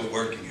were still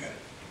working at it.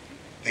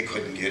 They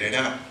couldn't get it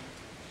out.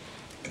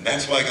 And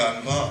that's why I got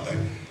involved.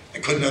 I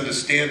couldn't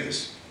understand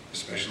this,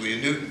 especially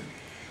in Newton.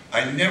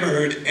 I never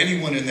heard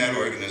anyone in that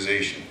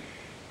organization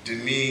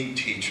demean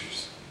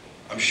teachers.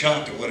 I'm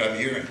shocked at what I'm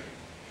hearing.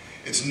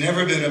 It's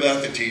never been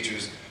about the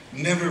teachers,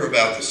 never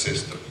about the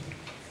system,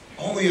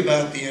 only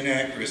about the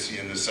inaccuracy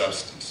and the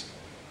substance.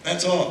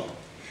 That's all.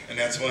 And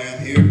that's why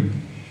I'm here.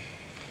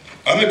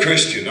 I'm a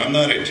Christian, I'm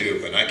not a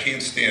Jew, and I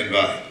can't stand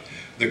by.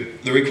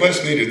 The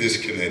request made of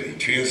this committee,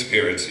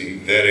 transparency,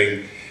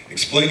 vetting,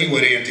 explaining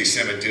what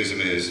anti-Semitism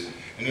is,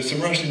 and there's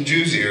some Russian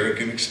Jews here who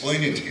can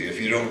explain it to you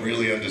if you don't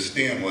really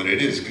understand what it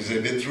is, because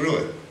they've been through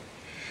it.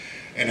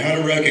 And how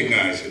to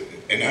recognize it,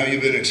 and how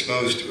you've been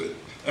exposed to it.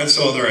 That's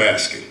all they're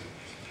asking.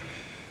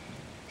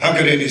 How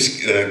could any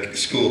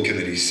school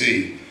committee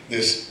see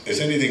this as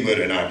anything but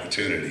an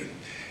opportunity?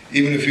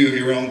 Even a few of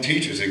your own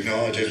teachers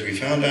acknowledge, as we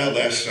found out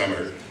last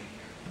summer,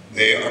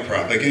 they are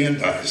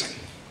propagandizing.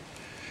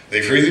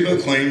 They freely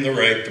proclaim the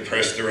right to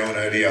press their own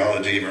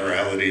ideology and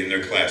morality in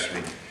their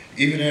classroom,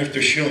 even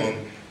after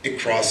shown it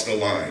crossed the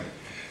line.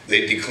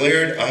 They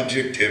declared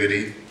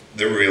objectivity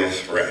the real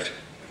threat.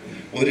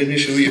 What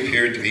initially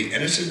appeared to be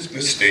innocent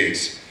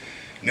mistakes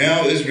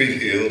now is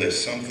revealed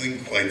as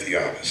something quite the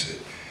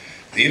opposite.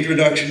 The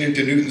introduction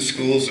into Newton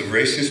schools of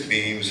racist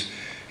memes,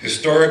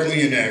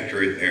 historically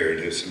inaccurate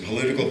narratives, and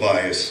political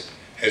bias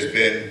has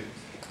been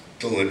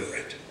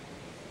deliberate.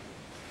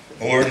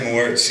 More and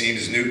more, it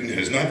seems Newton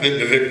has not been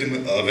the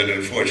victim of an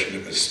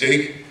unfortunate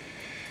mistake.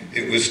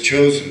 It was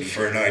chosen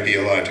for an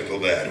ideological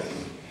battle.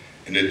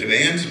 And the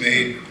demands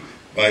made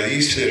by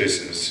these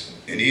citizens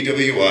in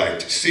EWI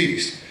to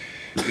cease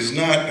is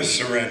not a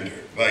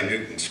surrender by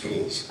Newton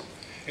schools.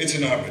 It's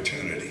an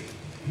opportunity.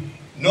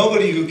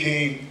 Nobody who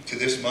came to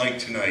this mic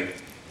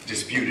tonight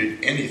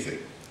disputed anything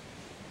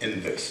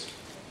in this.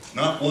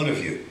 Not one of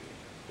you.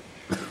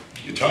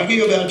 You're talking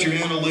about your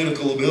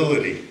analytical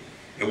ability.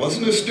 It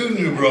wasn't a student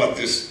who brought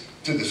this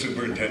to the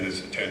superintendent's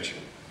attention.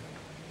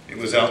 It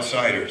was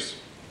outsiders.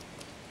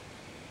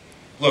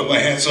 Look, my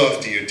hat's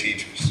off to your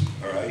teachers,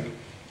 all right?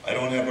 I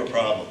don't have a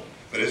problem.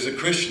 But as a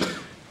Christian,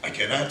 I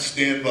cannot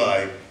stand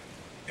by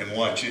and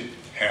watch it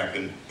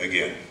happen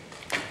again.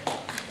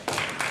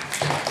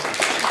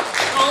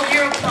 Hold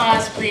your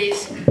applause,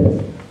 please.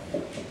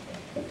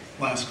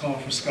 Last call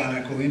for Scott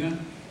Aquilina.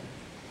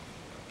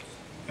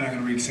 And I'm going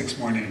to read 6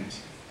 more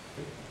names.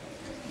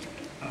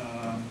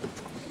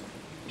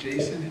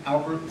 Jason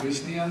Albert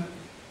Wisnia,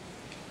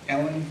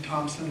 Ellen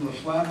Thompson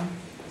LaFlemme,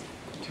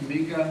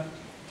 Tamika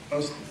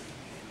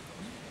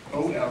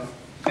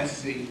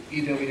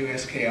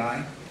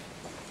O-L-S-Z-E-W-S-K-I,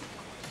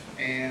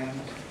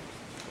 and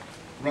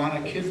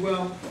Ronna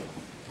Kidwell,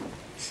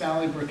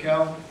 Sally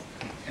Brickell,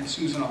 and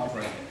Susan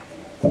Albright.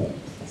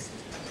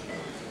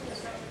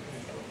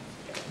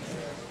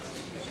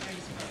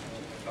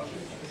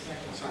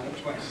 Sign up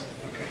twice.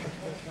 Okay.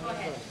 Go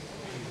ahead.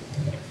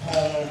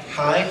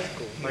 Hi,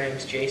 my name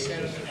is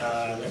Jason.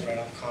 I live right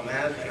off Comm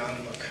Ave, and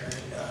I'm a current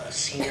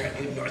senior at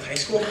Newton North High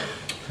School.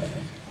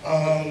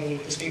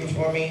 The speaker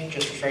before me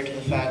just referred to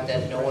the fact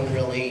that no one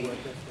really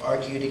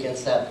argued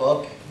against that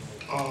book.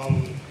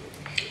 I'm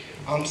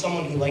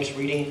someone who likes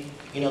reading,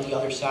 the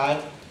other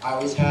side. I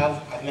always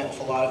have. I've met with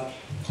a lot of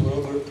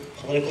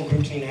political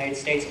groups in the United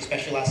States,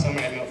 especially last summer.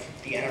 I met with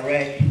the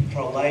NRA,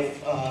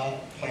 Pro-Life,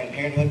 Planned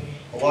Parenthood,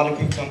 a lot of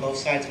groups on both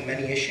sides of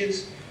many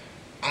issues.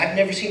 I've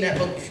never seen that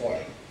book before.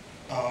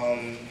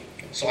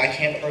 So I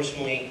can't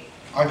personally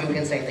argue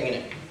against anything in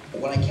it. But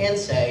what I can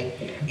say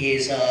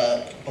is,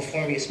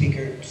 before me, a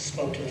speaker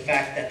spoke to the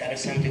fact that that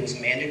assembly was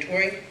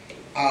mandatory.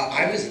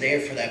 I was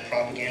there for that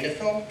propaganda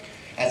film.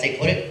 As they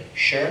put it,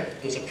 sure,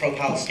 it was a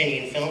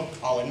pro-Palestinian film,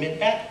 I'll admit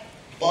that,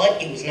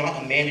 but it was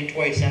not a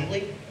mandatory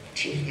assembly.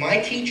 My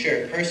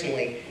teacher,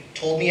 personally,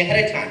 told me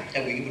ahead of time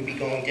that we would be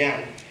going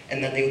down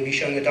and that they would be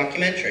showing a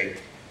documentary.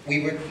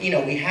 We were,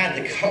 we had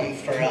to come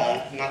for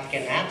not to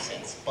get an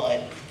absence,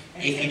 but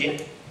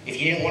if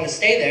you didn't want to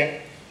stay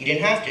there, you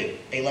didn't have to.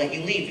 They let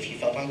you leave if you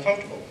felt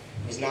uncomfortable.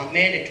 It was not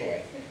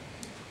mandatory.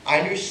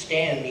 I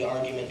understand the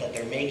argument that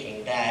they're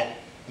making that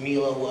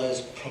Mila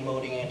was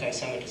promoting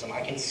anti-Semitism.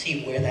 I can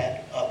see where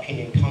that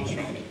opinion comes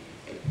from.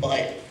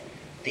 But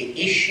the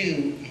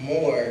issue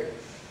more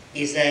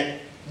is that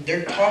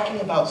they're talking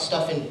about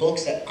stuff in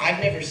books that I've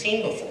never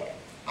seen before.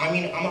 I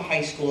mean, I'm a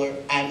high schooler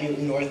at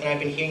Newton North, and I've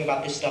been hearing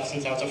about this stuff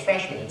since I was a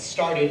freshman. It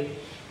started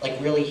like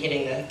really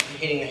hitting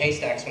the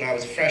haystacks when I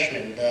was a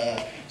freshman.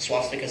 The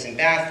swastikas in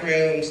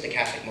bathrooms, the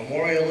Catholic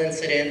Memorial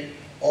incident,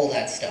 all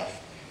that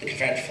stuff. The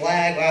Confederate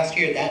flag last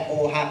year, that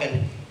all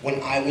happened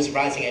when I was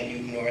rising at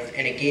Newton North,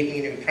 and it gave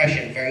me an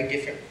impression very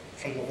different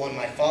from the one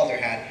my father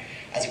had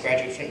as a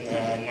graduate from the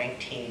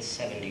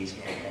 1970s,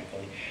 if I remember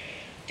correctly.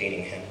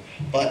 dating him.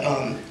 But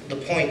the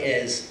point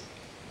is,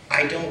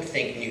 I don't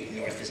think Newton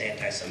North is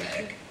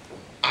anti-Semitic.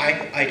 I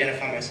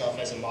identify myself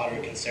as a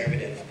moderate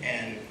conservative,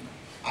 and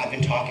I've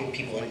been talking to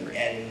people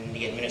in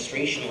the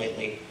administration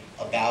lately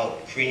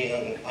about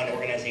creating an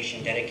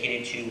organization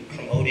dedicated to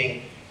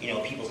promoting,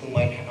 people who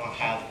might not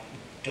have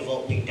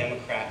devoutly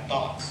Democrat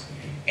thoughts.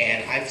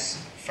 And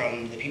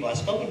from the people I've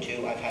spoken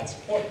to, I've had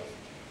support.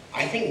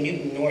 I think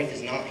Newton North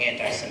is not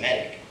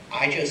anti-Semitic.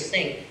 I just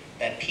think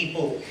that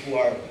people who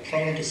are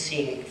prone to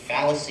seeing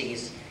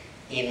fallacies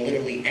in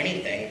literally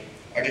anything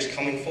are just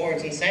coming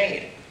forwards and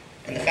saying it.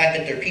 And the fact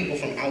that they're people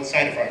from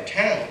outside of our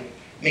town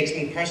makes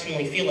me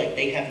personally feel like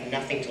they have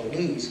nothing to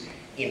lose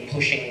in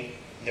pushing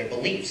their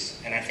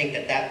beliefs. And I think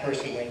that that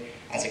personally,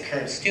 as a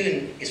current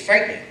student, is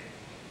frightening.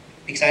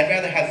 Because I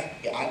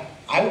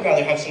would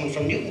rather have someone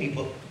from Newton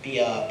be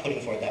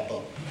putting forward that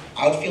book.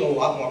 I would feel a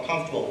lot more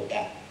comfortable with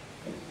that.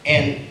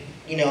 And,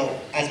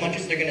 as much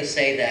as they're going to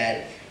say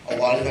that a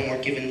lot of them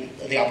weren't given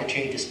the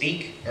opportunity to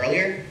speak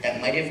earlier,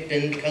 that might have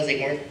been because they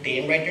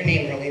didn't write their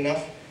name early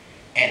enough,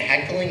 and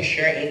heckling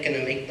sure ain't going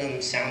to make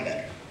them sound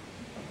better.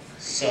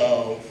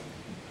 So,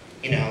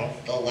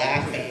 they'll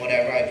laugh and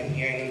whatever, I've been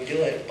hearing them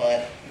do it,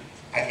 but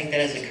I think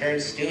that as a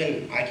current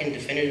student, I can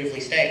definitively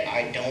say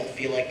I don't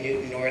feel like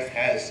Newton North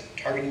has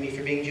targeted me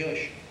for being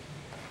Jewish.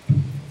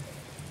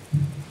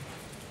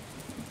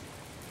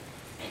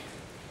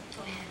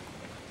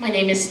 My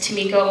name is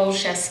Tamika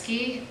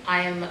Olszewski.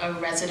 I am a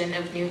resident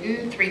of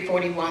Newton,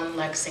 341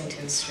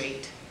 Lexington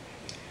Street.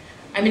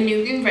 I'm a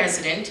Newton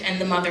resident and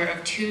the mother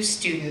of 2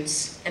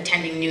 students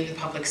attending Newton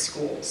Public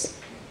Schools.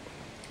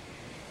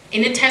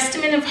 In A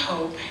Testament of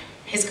Hope,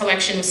 his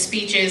collection of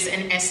speeches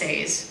and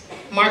essays,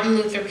 Martin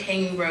Luther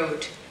King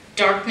wrote,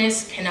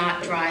 "Darkness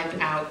cannot drive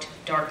out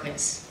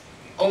darkness.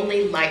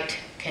 Only light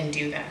can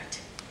do that.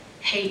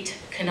 Hate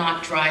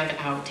cannot drive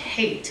out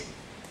hate.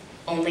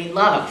 Only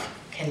love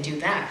can do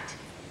that."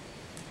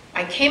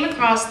 I came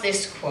across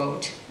this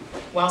quote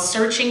while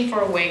searching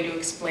for a way to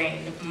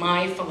explain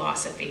my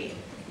philosophy,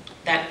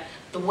 that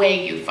the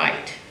way you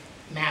fight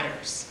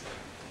matters.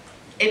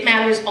 It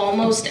matters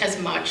almost as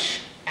much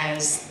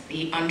as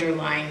the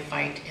underlying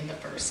fight in the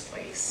first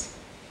place.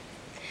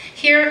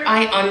 Here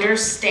I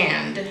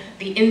understand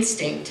the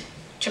instinct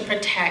to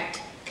protect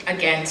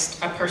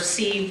against a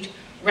perceived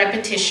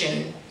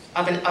repetition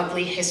of an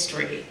ugly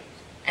history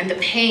and the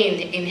pain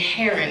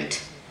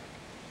inherent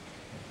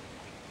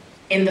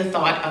in the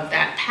thought of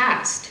that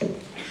past.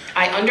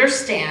 I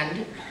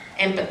understand,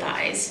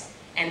 empathize,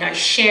 and I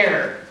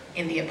share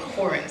in the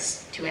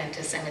abhorrence to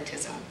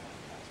anti-Semitism.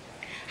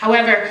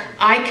 However,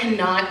 I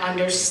cannot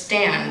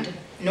understand,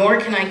 nor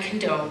can I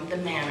condone the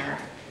manner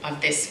of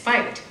this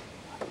fight.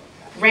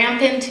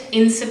 Rampant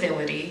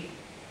incivility,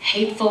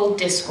 hateful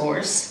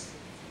discourse,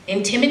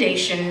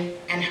 intimidation,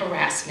 and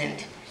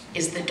harassment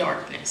is the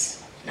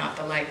darkness, not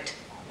the light.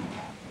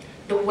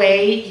 The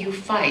way you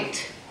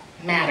fight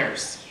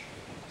matters.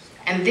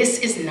 And this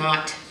is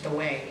not the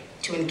way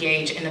to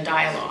engage in a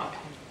dialogue.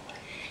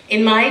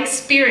 In my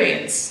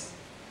experience,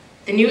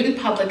 the Newton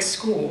Public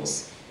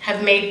Schools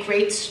have made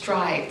great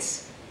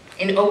strides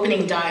in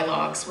opening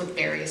dialogues with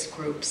various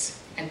groups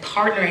and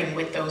partnering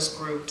with those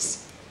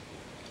groups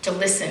to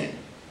listen,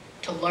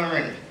 to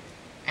learn,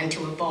 and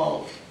to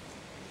evolve.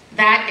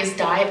 That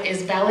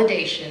is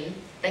validation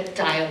that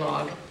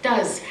dialogue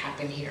does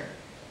happen here.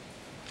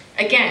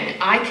 Again,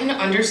 I can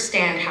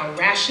understand how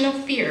rational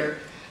fear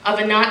of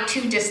a not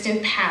too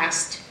distant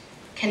past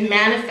can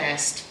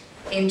manifest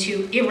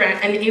into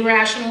an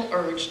irrational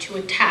urge to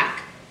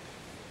attack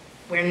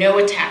where no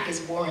attack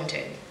is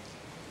warranted.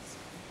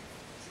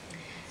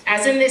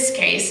 As in this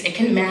case, it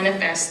can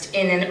manifest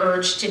in an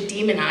urge to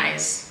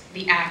demonize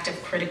the act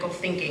of critical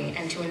thinking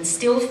and to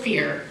instill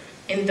fear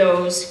in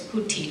those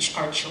who teach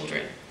our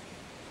children.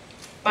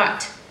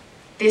 But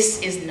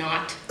this is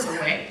not the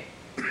way.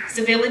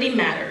 Civility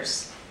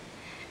matters.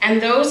 And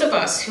those of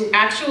us who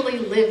actually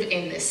live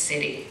in this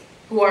city,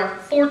 who are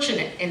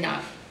fortunate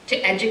enough to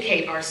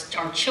educate our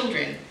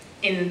children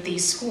in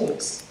these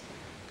schools,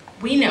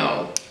 we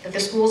know that the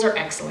schools are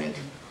excellent,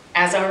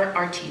 as are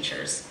our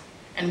teachers,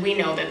 and we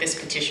know that this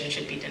petition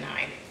should be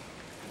denied.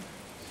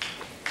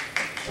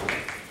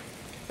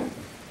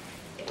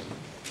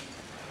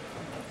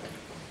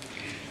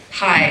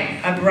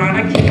 Hi, I'm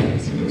Ronna Kidwell.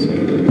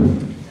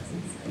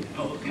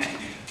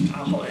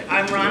 I'll hold it.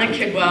 I'm Ronna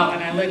Kidwell,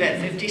 and I live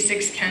at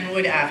 56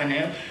 Kenwood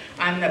Avenue.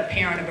 I'm the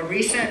parent of a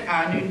recent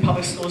Newton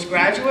Public Schools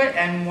graduate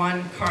and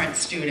one current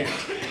student.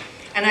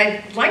 And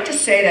I'd like to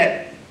say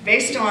that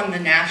based on the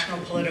national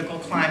political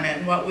climate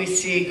and what we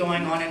see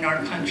going on in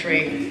our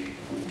country,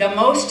 the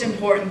most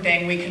important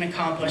thing we can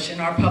accomplish in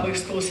our public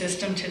school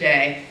system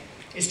today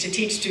is to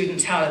teach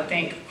students how to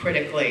think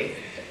critically.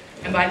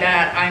 And by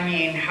that, I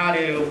mean how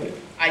to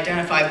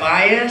identify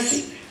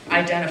bias,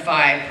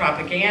 identify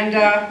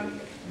propaganda,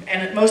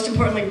 and most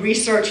importantly,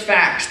 research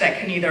facts that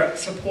can either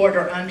support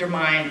or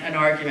undermine an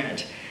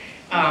argument.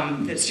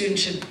 That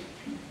students should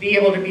be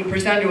able to be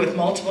presented with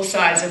multiple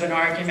sides of an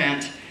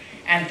argument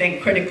and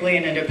think critically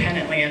and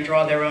independently and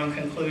draw their own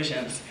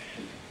conclusions.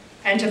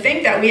 And to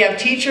think that we have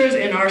teachers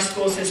in our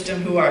school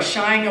system who are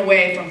shying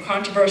away from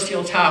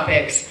controversial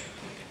topics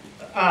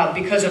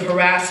because of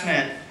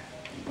harassment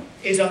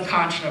is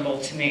unconscionable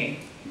to me.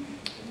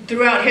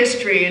 Throughout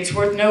history, it's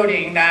worth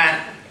noting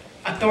that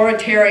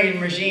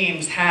authoritarian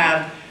regimes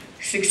have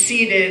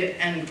succeeded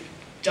and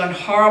done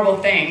horrible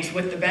things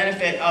with the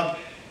benefit of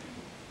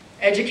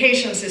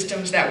education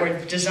systems that were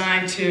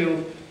designed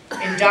to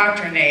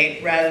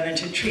indoctrinate rather than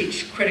to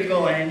teach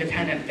critical and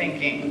independent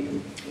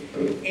thinking.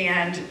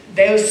 And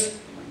those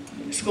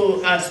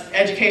school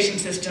education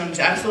systems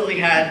absolutely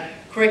had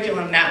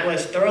curriculum that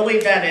was thoroughly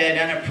vetted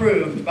and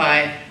approved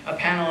by a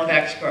panel of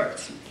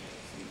experts.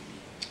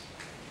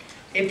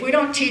 If we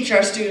don't teach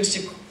our students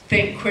to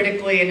think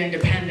critically and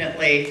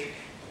independently,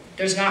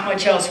 there's not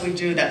much else we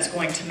do that's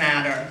going to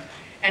matter.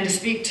 And to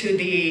speak to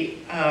the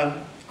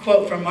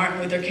quote from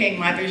Martin Luther King,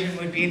 my vision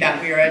would be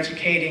that we are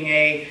educating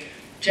a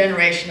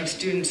generation of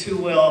students who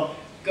will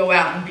go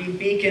out and be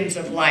beacons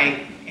of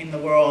light in the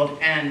world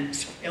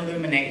and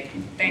illuminate.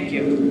 Thank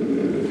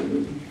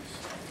you.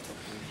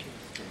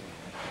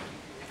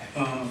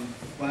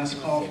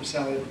 Last call for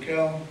Sally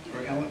Raquel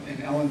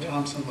and Ellen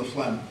Thompson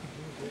LaFlemme.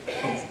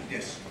 Oh,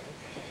 yes.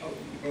 Oh,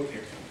 both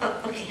here.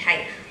 Oh, okay,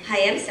 hi.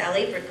 Hi, I'm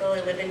Sally Brickle.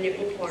 I live in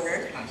Newton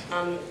Corner.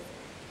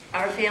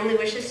 Our family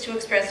wishes to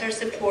express our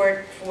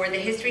support for the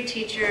history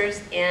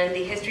teachers and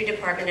the history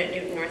department at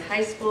Newton North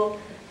High School.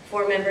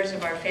 4 members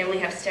of our family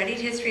have studied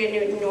history at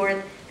Newton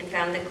North and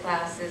found the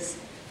classes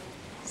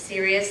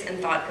serious and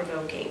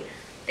thought-provoking.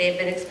 They have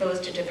been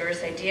exposed to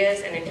diverse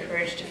ideas and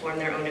encouraged to form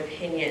their own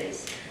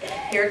opinions.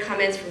 Here are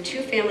comments from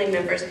 2 family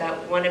members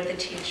about one of the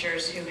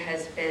teachers who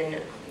has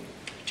been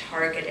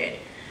targeted.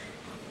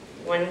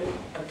 One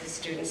of the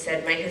students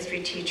said, "My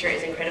history teacher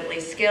is incredibly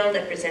skilled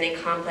at presenting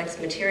complex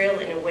material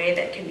in a way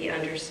that can be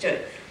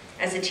understood.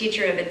 As a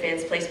teacher of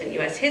advanced placement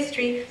U.S.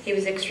 history, he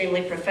was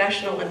extremely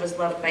professional and was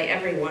loved by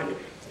everyone.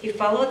 He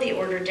followed the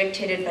order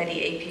dictated by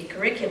the AP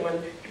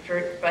curriculum,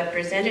 but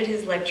presented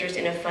his lectures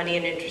in a funny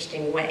and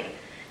interesting way.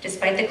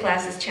 Despite the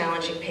class's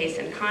challenging pace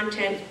and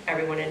content,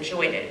 everyone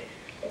enjoyed it."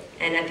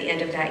 And at the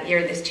end of that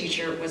year, this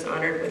teacher was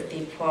honored with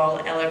the Paul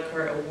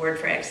Ellerker Award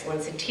for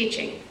Excellence in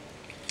Teaching.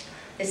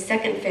 The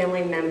second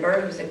family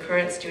member, who's a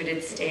current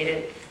student,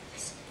 stated,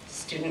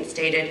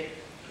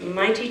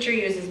 "My teacher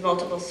uses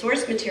multiple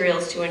source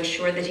materials to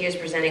ensure that he is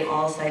presenting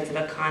all sides of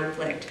a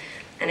conflict.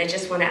 And I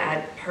just want to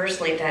add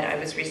personally that I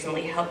was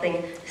recently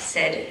helping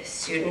said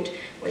student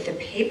with a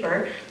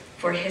paper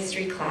for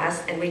history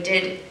class, and we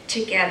did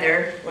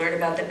together learn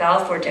about the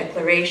Balfour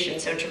Declaration.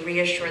 So to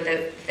reassure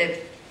the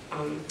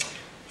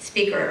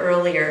speaker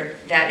earlier,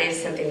 that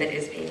is something that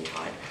is being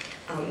taught.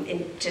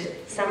 In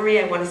summary,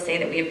 I want to say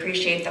that we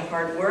appreciate the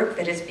hard work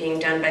that is being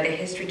done by the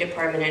history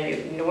department at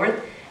Newton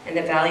North and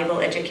the valuable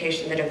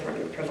education the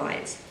department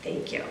provides.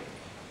 Thank you."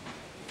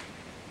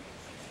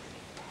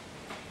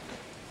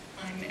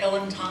 I'm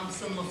Ellen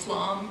Thompson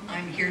LaFlemme.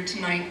 I'm here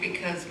tonight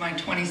because my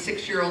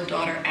 26-year-old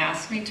daughter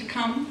asked me to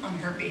come on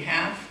her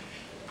behalf.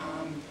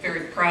 I'm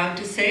very proud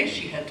to say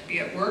she had to be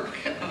at work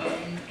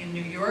in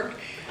New York,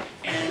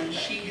 and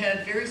she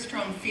had very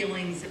strong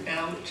feelings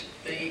about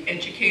the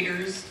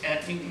educators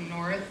at Newton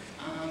North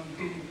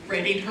who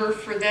readied her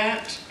for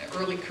that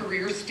early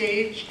career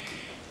stage,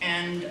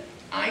 and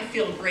I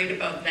feel great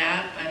about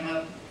that. I'm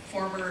a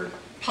former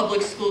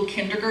public school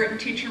kindergarten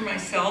teacher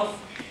myself.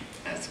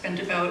 I spent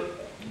about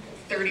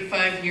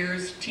 35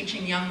 years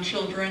teaching young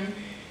children,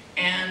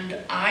 and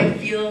I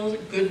feel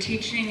good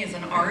teaching is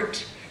an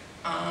art.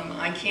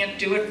 I can't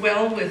do it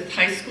well with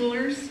high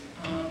schoolers.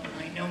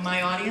 I know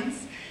my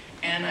audience,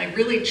 and I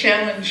really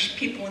challenge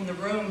people in the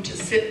room to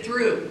sit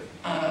through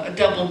a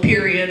double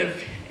period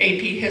of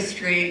AP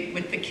history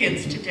with the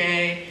kids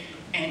today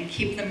and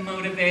keep them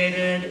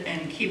motivated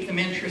and keep them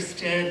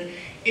interested.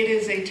 It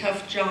is a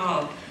tough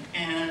job,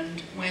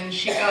 and when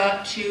she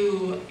got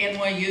to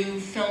NYU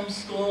Film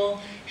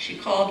School, she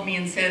called me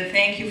and said,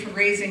 "Thank you for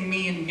raising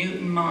me in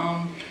Newton,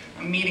 Mom.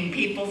 I'm meeting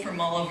people from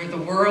all over the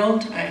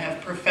world. I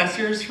have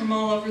professors from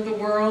all over the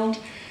world,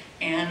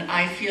 and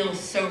I feel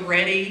so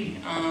ready,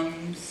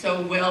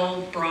 so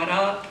well brought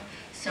up,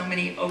 so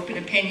many open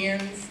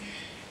opinions."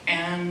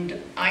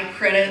 And I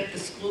credit the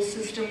school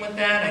system with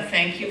that. I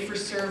thank you for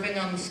serving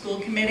on the school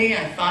committee.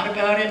 I thought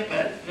about it,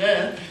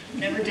 but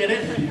never did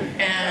it.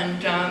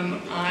 And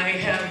I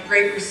have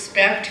great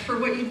respect for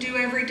what you do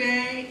every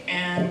day,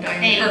 and I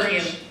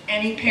encourage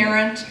any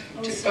parent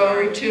to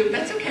go to,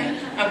 that's okay.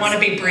 I want to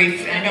be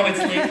brief. I know it's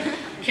late.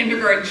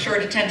 Kindergarten,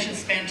 short attention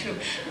span too.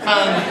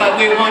 But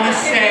we want to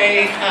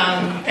say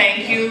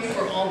thank you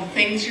for all the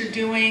things you're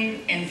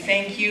doing, and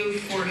thank you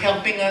for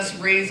helping us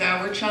raise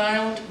our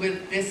child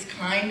with this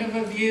kind of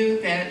a view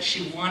that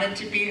she wanted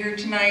to be here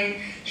tonight.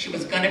 She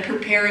was going to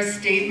prepare a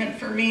statement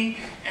for me,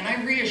 and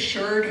I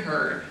reassured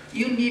her,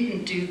 you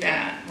needn't do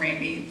that,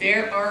 Ramey.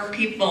 There are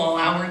people,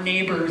 our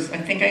neighbors. I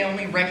think I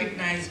only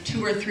recognize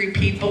 2 or 3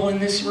 people in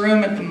this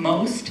room at the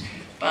most,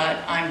 but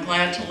I'm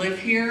glad to live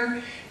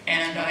here.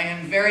 And I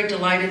am very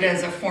delighted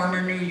as a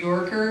former New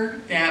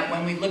Yorker that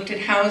when we looked at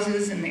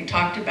houses and they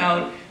talked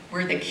about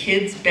where the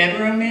kid's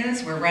bedroom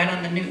is, we're right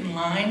on the Newton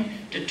line,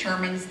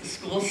 determines the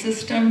school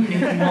system,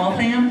 Newton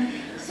Waltham.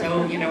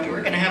 So, you know,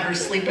 we're going to have her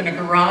sleep in a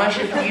garage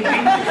if need be.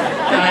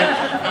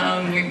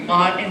 But we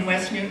bought in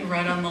West Newton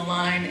right on the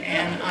line,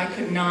 and I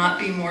could not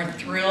be more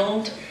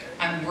thrilled.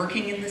 I'm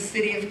working in the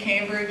city of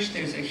Cambridge.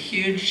 There's a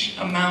huge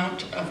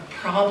amount of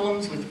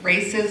problems with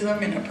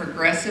racism in a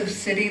progressive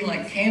city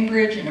like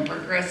Cambridge, in a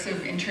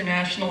progressive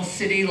international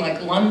city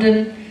like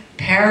London,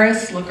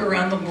 Paris. Look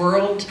around the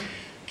world.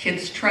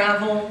 Kids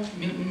travel.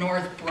 Newton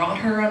North brought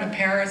her on a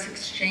Paris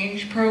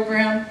exchange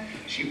program.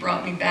 She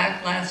brought me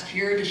back last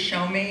year to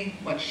show me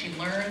what she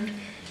learned.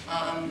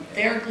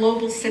 They're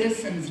global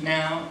citizens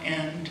now,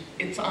 and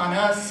it's on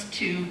us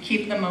to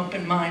keep them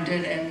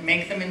open-minded and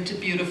make them into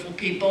beautiful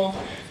people,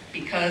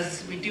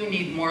 because we do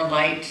need more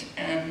light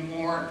and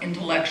more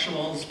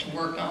intellectuals to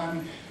work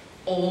on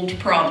old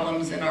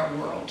problems in our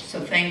world. So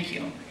thank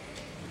you.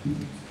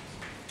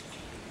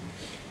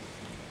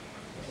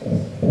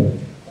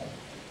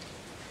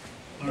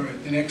 All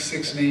right, the next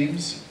 6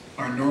 names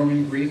are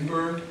Norman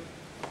Greenberg,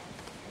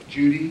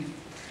 Judy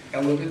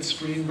Elevitz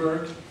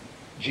Greenberg,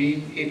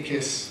 Jean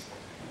Itkis,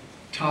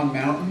 Tom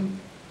Mountain,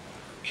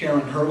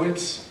 Karen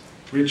Hurwitz,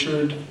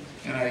 Richard,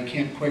 and I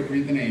can't quite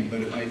read the name,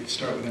 but it might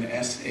start with an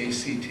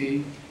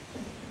S-A-C-T.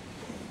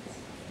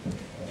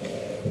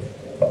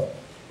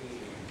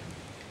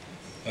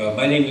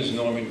 My name is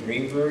Norman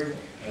Greenberg.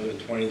 I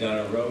live at 20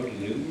 Donna Road in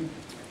Newton.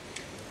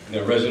 I'm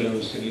a resident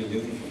of the city of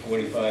Newton for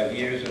 45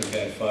 years, and I've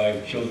had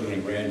 5 children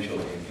and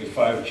grandchildren, with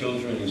 5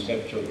 children and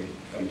stepchildren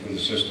come through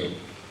the system.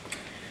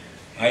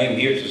 I am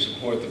here to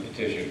support the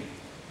petition.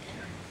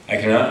 I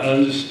cannot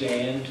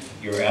understand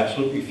your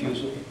absolute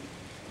refusal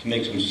to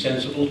make some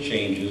sensible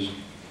changes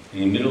in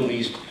the Middle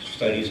East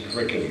Studies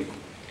curriculum,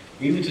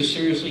 or even to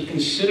seriously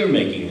consider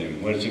making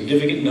them when a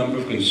significant number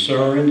of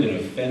concerned and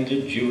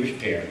offended Jewish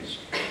parents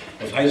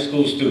of high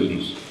school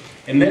students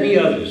and many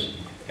others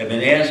have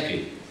been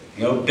asking,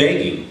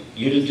 begging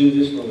you to do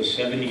this for over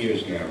 7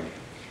 years now.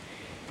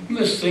 You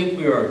must think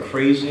we are a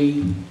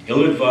crazy,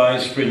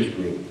 ill-advised fringe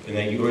group and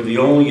that you are the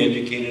only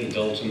educated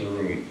adults in the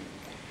room.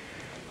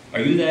 Are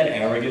you that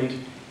arrogant?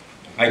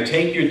 I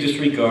take your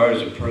disregard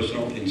as a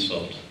personal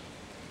insult.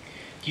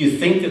 Do you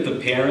think that the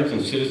parents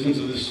and citizens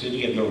of this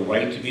city have no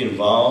right to be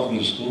involved in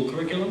the school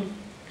curriculum?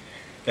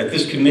 That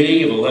this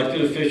committee of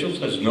elected officials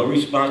has no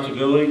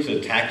responsibility to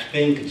the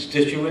tax-paying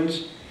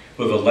constituents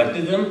who have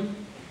elected them?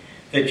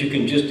 That you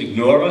can just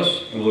ignore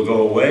us and we'll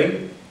go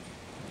away?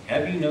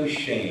 Have you no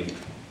shame?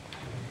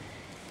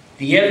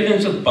 The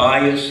evidence of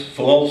bias,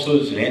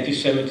 falsehoods, and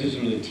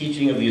anti-Semitism in the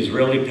teaching of the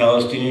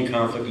Israeli-Palestinian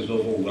conflict is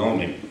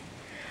overwhelming.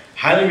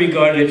 Highly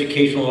regarded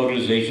educational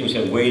organizations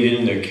have weighed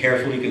in their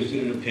carefully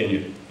considered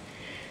opinion.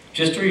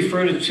 Just to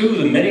refer to 2 of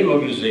the many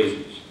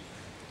organizations.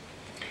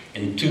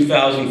 In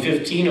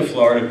 2015, a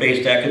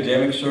Florida-based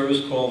academic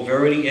service called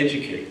Verity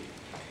Educate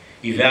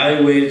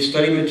evaluated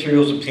study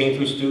materials obtained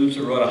from students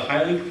who wrote a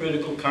highly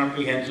critical,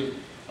 comprehensive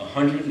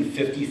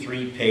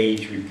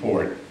 153-page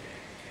report,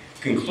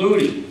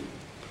 concluding,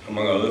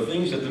 among other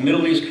things, that the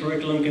Middle East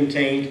curriculum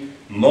contained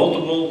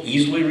multiple,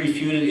 easily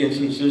refuted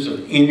instances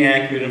of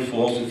inaccurate and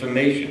false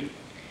information.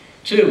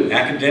 2,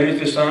 academic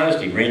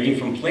dishonesty, ranging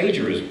from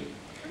plagiarism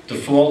to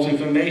false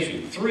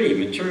information. 3,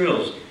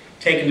 materials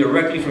taken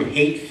directly from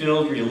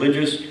hate-filled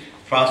religious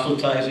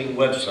proselytizing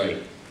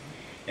website.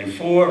 And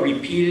 4,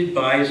 repeated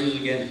biases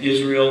against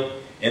Israel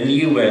and the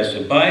U.S.,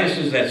 and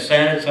biases that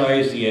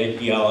sanitize the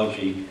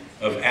ideology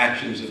of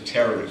actions of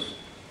terrorists.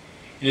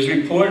 It is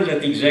reported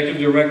that the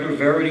executive director of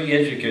Verity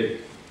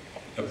Educate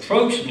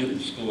approached Newton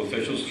school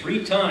officials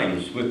 3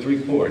 times with the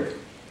report,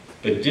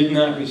 but did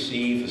not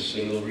receive a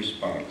single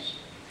response.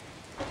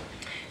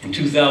 In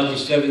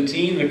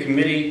 2017, the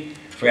Committee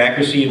for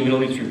Accuracy of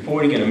Middle East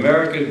Reporting in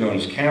America, known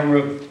as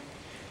CAMRA,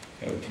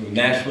 a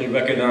nationally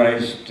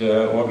recognized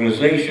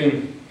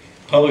organization,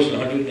 published a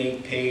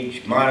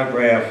 108-page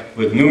monograph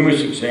with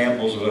numerous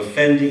examples of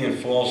offending and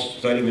false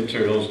study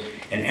materials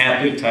and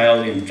aptly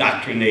titled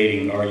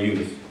Indoctrinating Our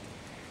Youth.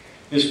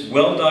 This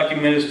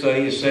well-documented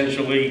study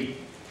essentially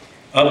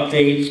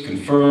updates,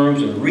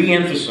 confirms, and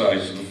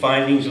re-emphasizes the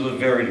findings of the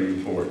Verity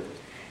report.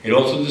 It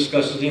also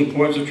discusses the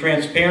importance of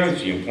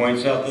transparency and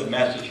points out that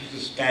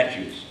Massachusetts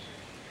statutes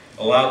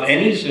allow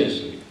any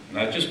citizen,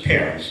 not just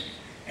parents,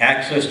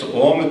 access to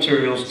all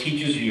materials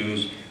teachers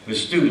use with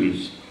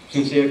students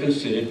since they are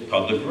considered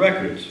public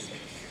records.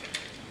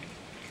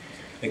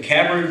 The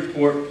CABRA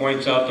report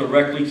points out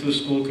directly to the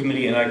school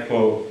committee, and I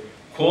quote,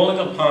 calling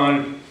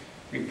upon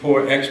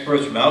report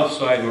experts from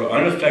outside who are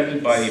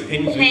unaffected by the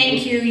opinions of...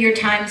 Thank you, your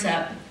time's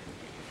up.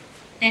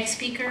 Next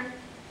speaker.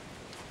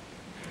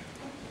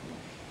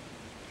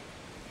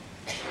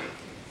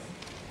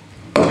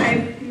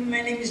 Hi,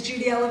 my name is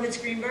Judy Elevitz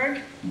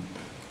Greenberg.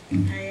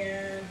 I'm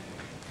a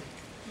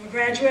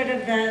graduate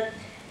of the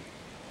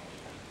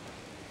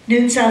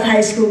Newton South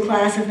High School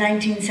class of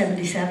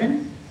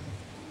 1977.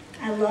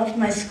 I loved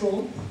my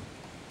school.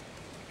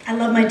 I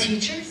love my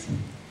teachers.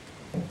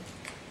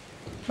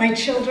 My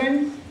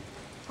children,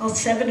 all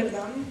 7 of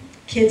them,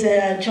 kids,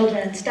 children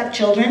and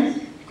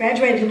stepchildren,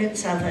 graduated Newton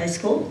South High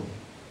School.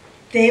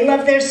 They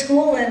love their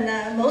school,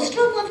 and most of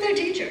them love their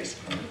teachers.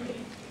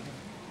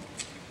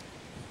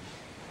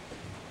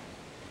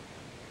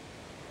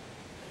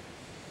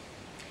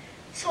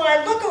 So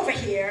I look over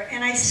here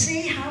and I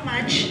see how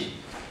much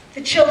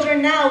the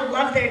children now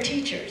love their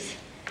teachers,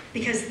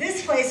 because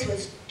this place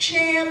was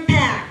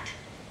jam-packed.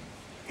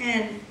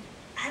 And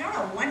I don't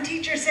know, one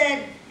teacher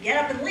said,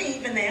 get up and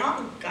leave, and they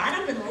all got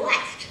up and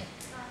left.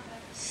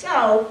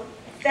 So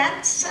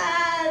that's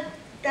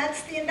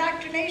the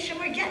indoctrination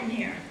we're getting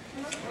here.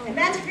 And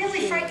that's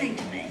really frightening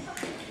to me.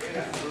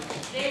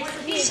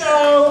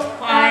 So,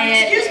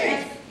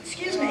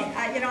 excuse me,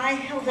 I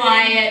held it in.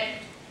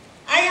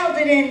 I held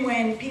it in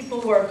when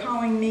people were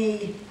calling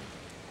me,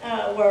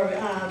 were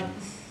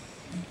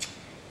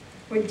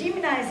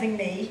demonizing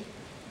me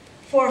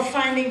for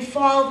finding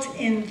fault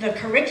in the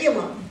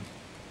curriculum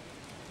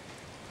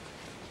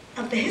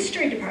of the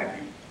history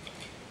department,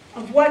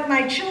 of what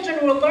my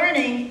children were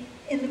learning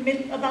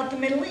about the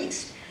Middle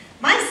East.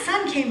 My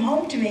son came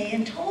home to me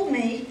and told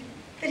me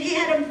that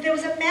there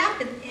was a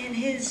map in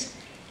his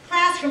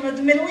classroom of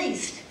the Middle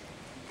East.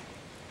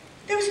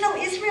 There was no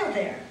Israel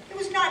there. It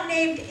was not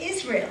named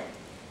Israel.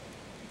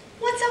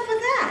 What's up with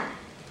that?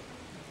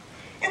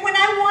 And when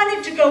I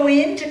wanted to go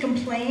in to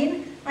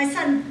complain, my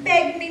son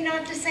begged me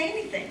not to say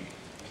anything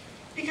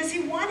because he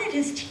wanted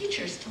his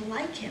teachers to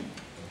like him.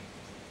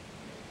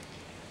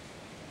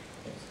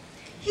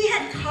 He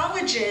had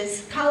college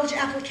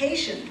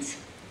applications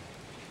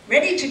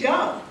ready to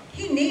go.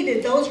 He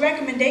needed those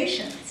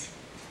recommendations.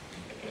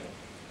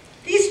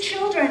 These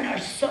children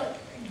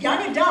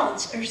young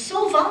adults are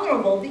so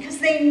vulnerable because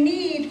they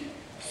need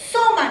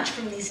so much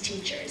from these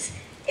teachers.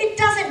 It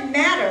doesn't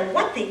matter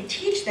what they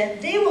teach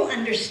them. They will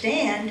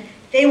understand,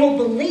 they will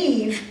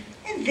believe,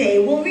 and they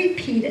will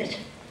repeat it.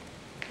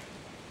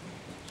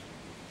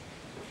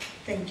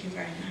 Thank you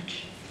very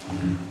much.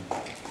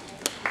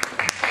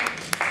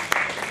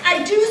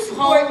 I do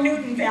support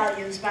Newton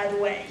values, by the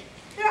way.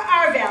 There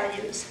are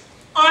values: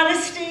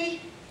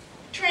 honesty,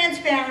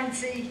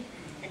 transparency,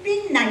 and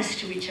being nice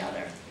to each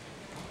other.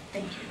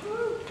 Thank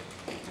you.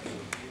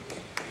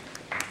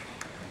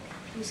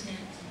 Who's next?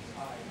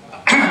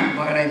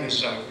 My name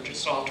is Richard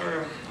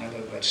Salter. I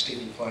live at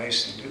Stephen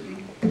Place in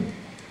Newton.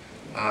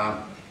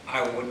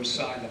 I wouldn't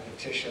sign the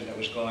petition that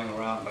was going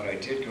around, but I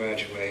did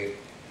graduate.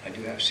 I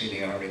do have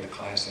seniority in the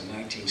class in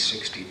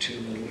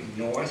 1962, Newton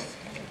North.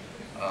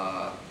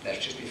 That's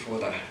just before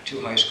the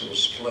two high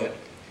schools split.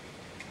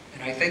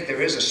 And I think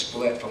there is a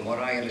split, from what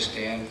I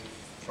understand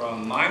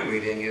from my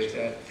reading, is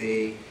that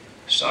the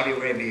Saudi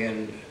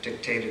Arabian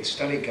dictated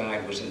study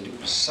guide was in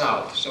Newton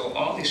South. So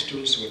all these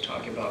students who are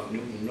talking about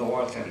Newton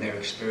North and their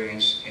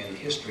experience in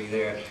history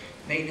there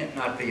may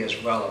not be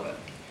as relevant.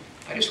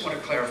 I just want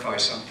to clarify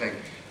something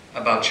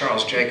about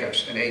Charles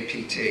Jacobs and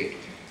APT.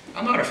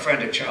 I'm not a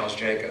friend of Charles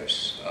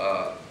Jacobs.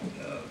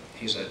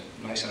 He's a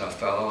nice enough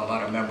fellow. I'm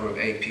not a member of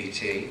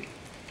APT.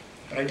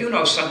 But I do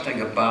know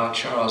something about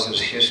Charles's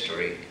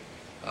history.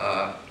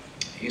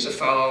 He's a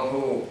fellow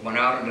who went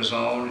out on his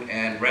own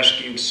and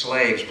rescued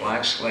slaves,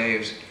 black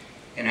slaves,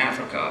 in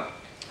Africa,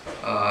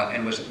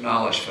 and was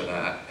acknowledged for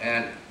that.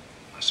 And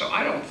so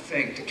I don't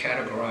think to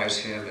categorize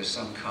him as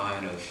some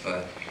kind of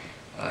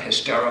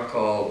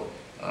hysterical,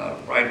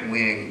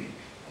 right-wing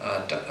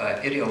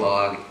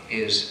ideologue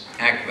is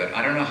accurate.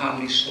 I don't know how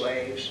many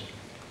slaves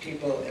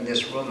people in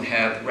this room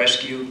have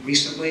rescued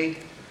recently,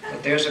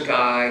 but there's a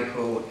guy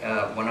who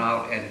went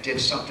out and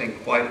did something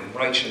quite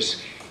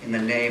righteous in the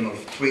name of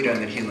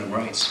freedom and human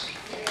rights.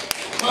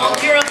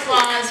 Hold your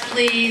applause,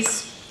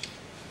 please.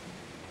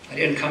 I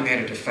didn't come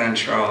here to defend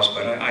Charles,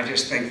 but I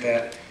just think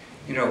that,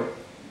 you know,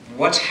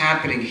 what's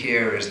happening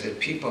here is that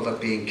people are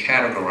being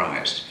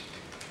categorized.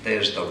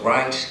 There's the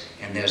right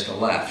and there's the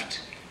left,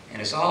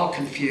 and it's all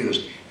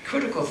confused.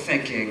 Critical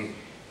thinking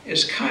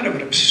is kind of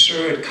an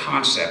absurd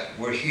concept.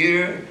 We're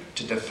here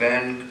to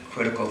defend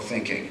critical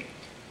thinking.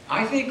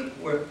 I think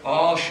we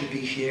all should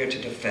be here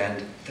to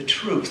defend the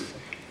truth.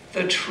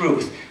 The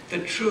truth. The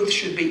truth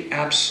should be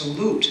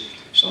absolute.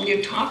 So when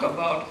you talk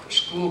about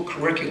school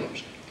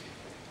curriculums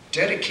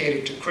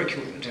dedicated to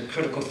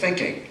critical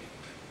thinking,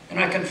 and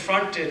I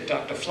confronted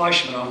Dr.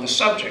 Fleischman on the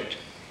subject,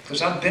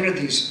 because I've been at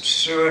these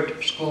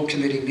absurd school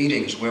committee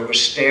meetings where we're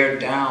stared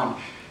down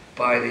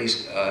by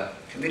these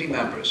committee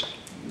members,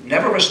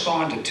 never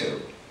responded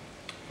to,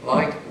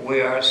 like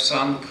we're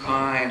some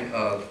kind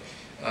of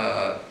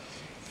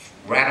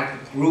radical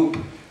group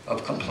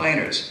of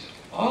complainers.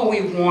 All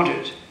we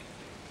wanted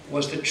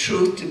was the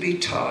truth to be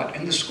taught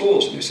in the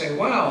schools. And you say,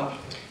 well,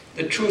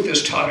 the truth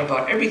is taught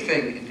about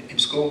everything in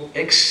school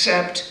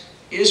except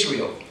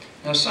Israel.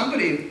 Now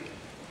somebody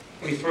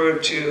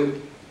referred to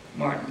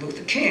Martin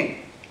Luther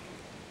King,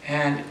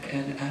 and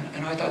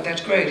I thought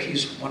that's great.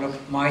 He's one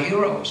of my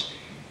heroes.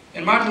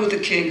 And Martin Luther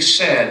King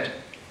said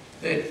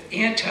that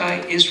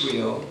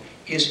anti-Israel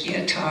is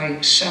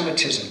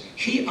anti-Semitism.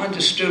 He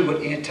understood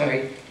what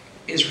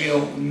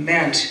anti-Israel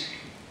meant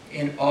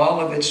in all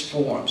of its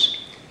forms.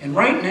 And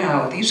right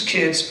now, these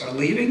kids are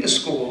leaving the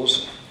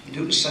schools,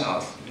 Newton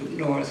South, Newton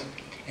North,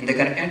 and they're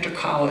going to enter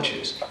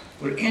colleges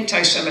where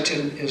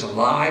anti-Semitism is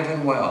alive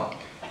and well,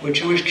 where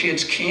Jewish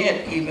kids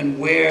can't even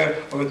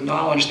wear or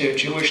acknowledge their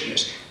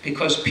Jewishness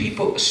because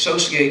people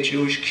associate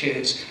Jewish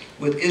kids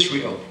with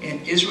Israel,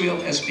 and Israel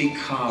has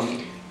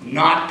become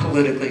not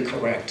politically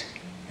correct.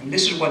 And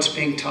this is what's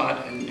being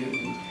taught in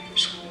Newton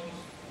School.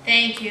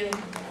 Thank you.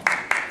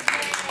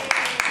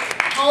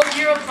 Hold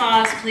your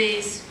applause,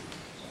 please.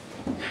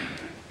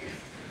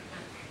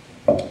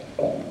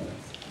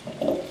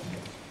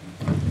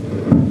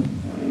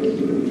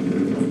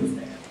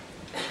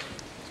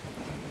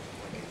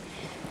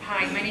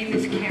 Hi, my name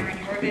is Karen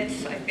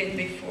Hurwitz. I've been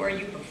before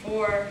you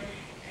before.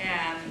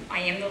 I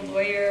am the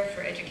lawyer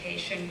for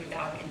Education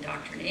Without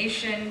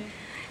Indoctrination,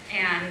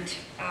 and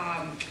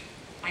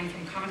I'm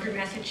from Concord,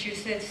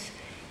 Massachusetts.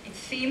 It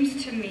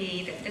seems to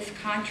me that this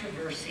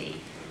controversy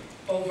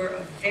over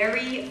a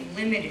very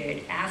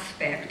limited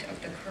aspect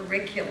of the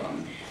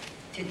curriculum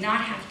did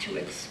not have to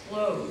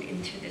explode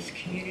into this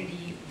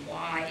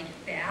community-wide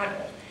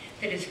battle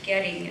that is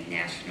getting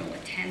national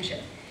attention.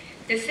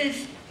 This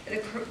is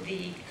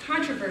the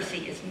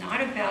controversy is not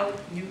about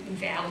Newton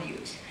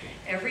values.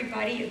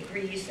 Everybody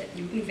agrees that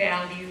Newton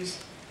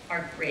values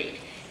are great,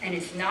 and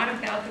it's not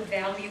about the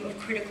value of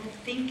critical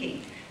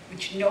thinking,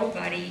 which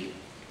nobody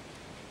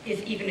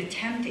is even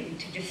attempting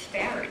to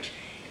disparage.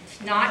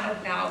 It's not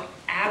about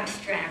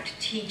abstract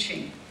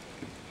teaching.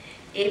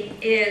 It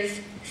is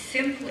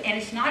simply,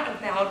 and it's not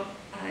about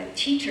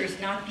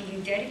teachers not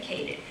being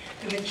dedicated.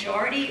 The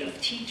majority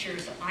of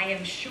teachers, I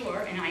am sure,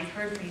 and I've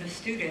heard from the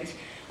students,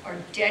 are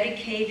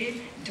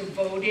dedicated,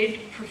 devoted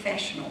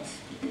professionals.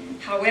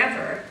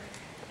 However,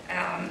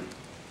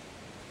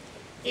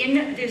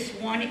 in this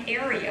one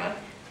area,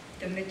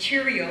 the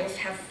materials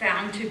have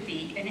found to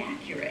be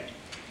inaccurate,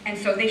 and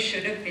so they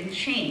should have been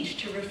changed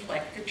to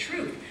reflect the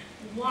truth.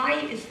 Why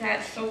is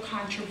that so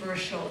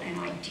controversial an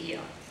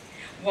idea?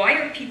 Why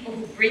are people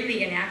who bring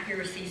the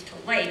inaccuracies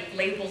to light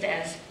labeled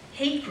as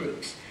hate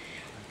groups?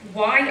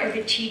 Why are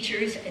the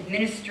teachers,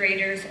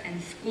 administrators,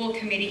 and school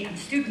committee and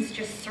students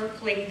just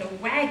circling the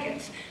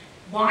wagons?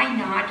 Why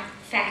not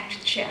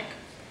fact check?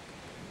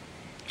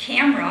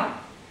 Camera,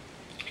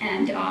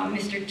 and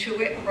Mr.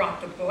 Tewitt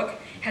brought the book,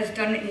 has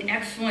done an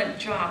excellent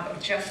job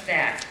of just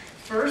that.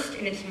 First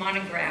in its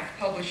monograph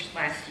published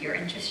last year,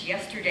 and just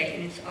yesterday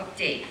in its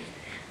update.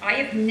 I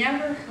have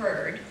never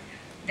heard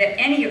that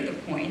any of the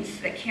points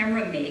that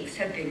Camera makes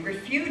have been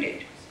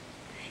refuted.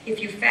 If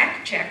you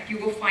fact check, you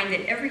will find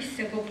that every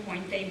single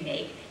point they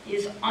make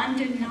is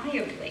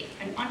undeniably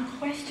and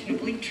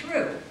unquestionably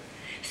true.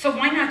 So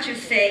why not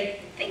just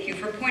say, thank you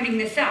for pointing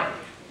this out.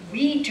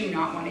 We do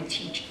not want to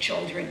teach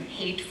children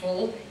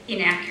hateful,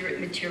 inaccurate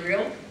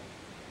material.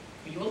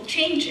 We will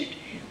change it.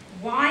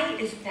 Why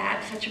is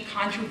that such a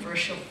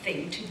controversial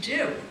thing to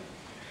do?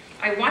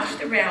 I watched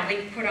the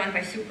rally put on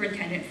by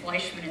Superintendent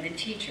Fleischman and the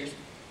teachers,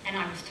 and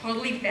I was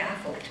totally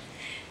baffled.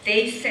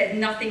 They said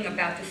nothing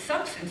about the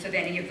substance of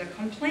any of the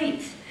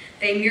complaints.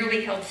 They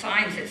merely held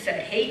signs that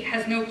said, hate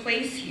has no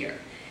place here,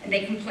 and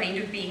they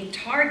complained of being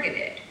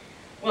targeted.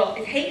 Well,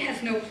 if hate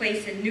has no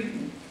place in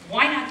Newton,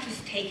 why not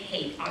just take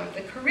hate out of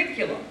the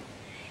curriculum?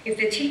 If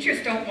the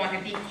teachers don't want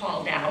to be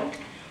called out,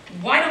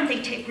 why don't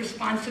they take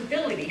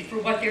responsibility for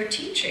what they're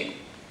teaching?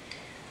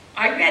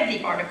 I read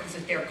the articles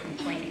that they're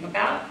complaining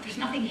about. There's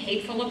nothing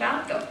hateful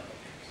about them.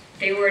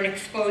 They were an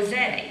expose.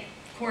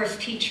 Of course,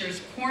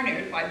 teachers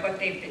cornered by what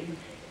they've been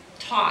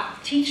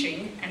taught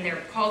teaching, and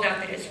they're called out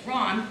that it's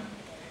wrong,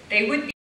 they would be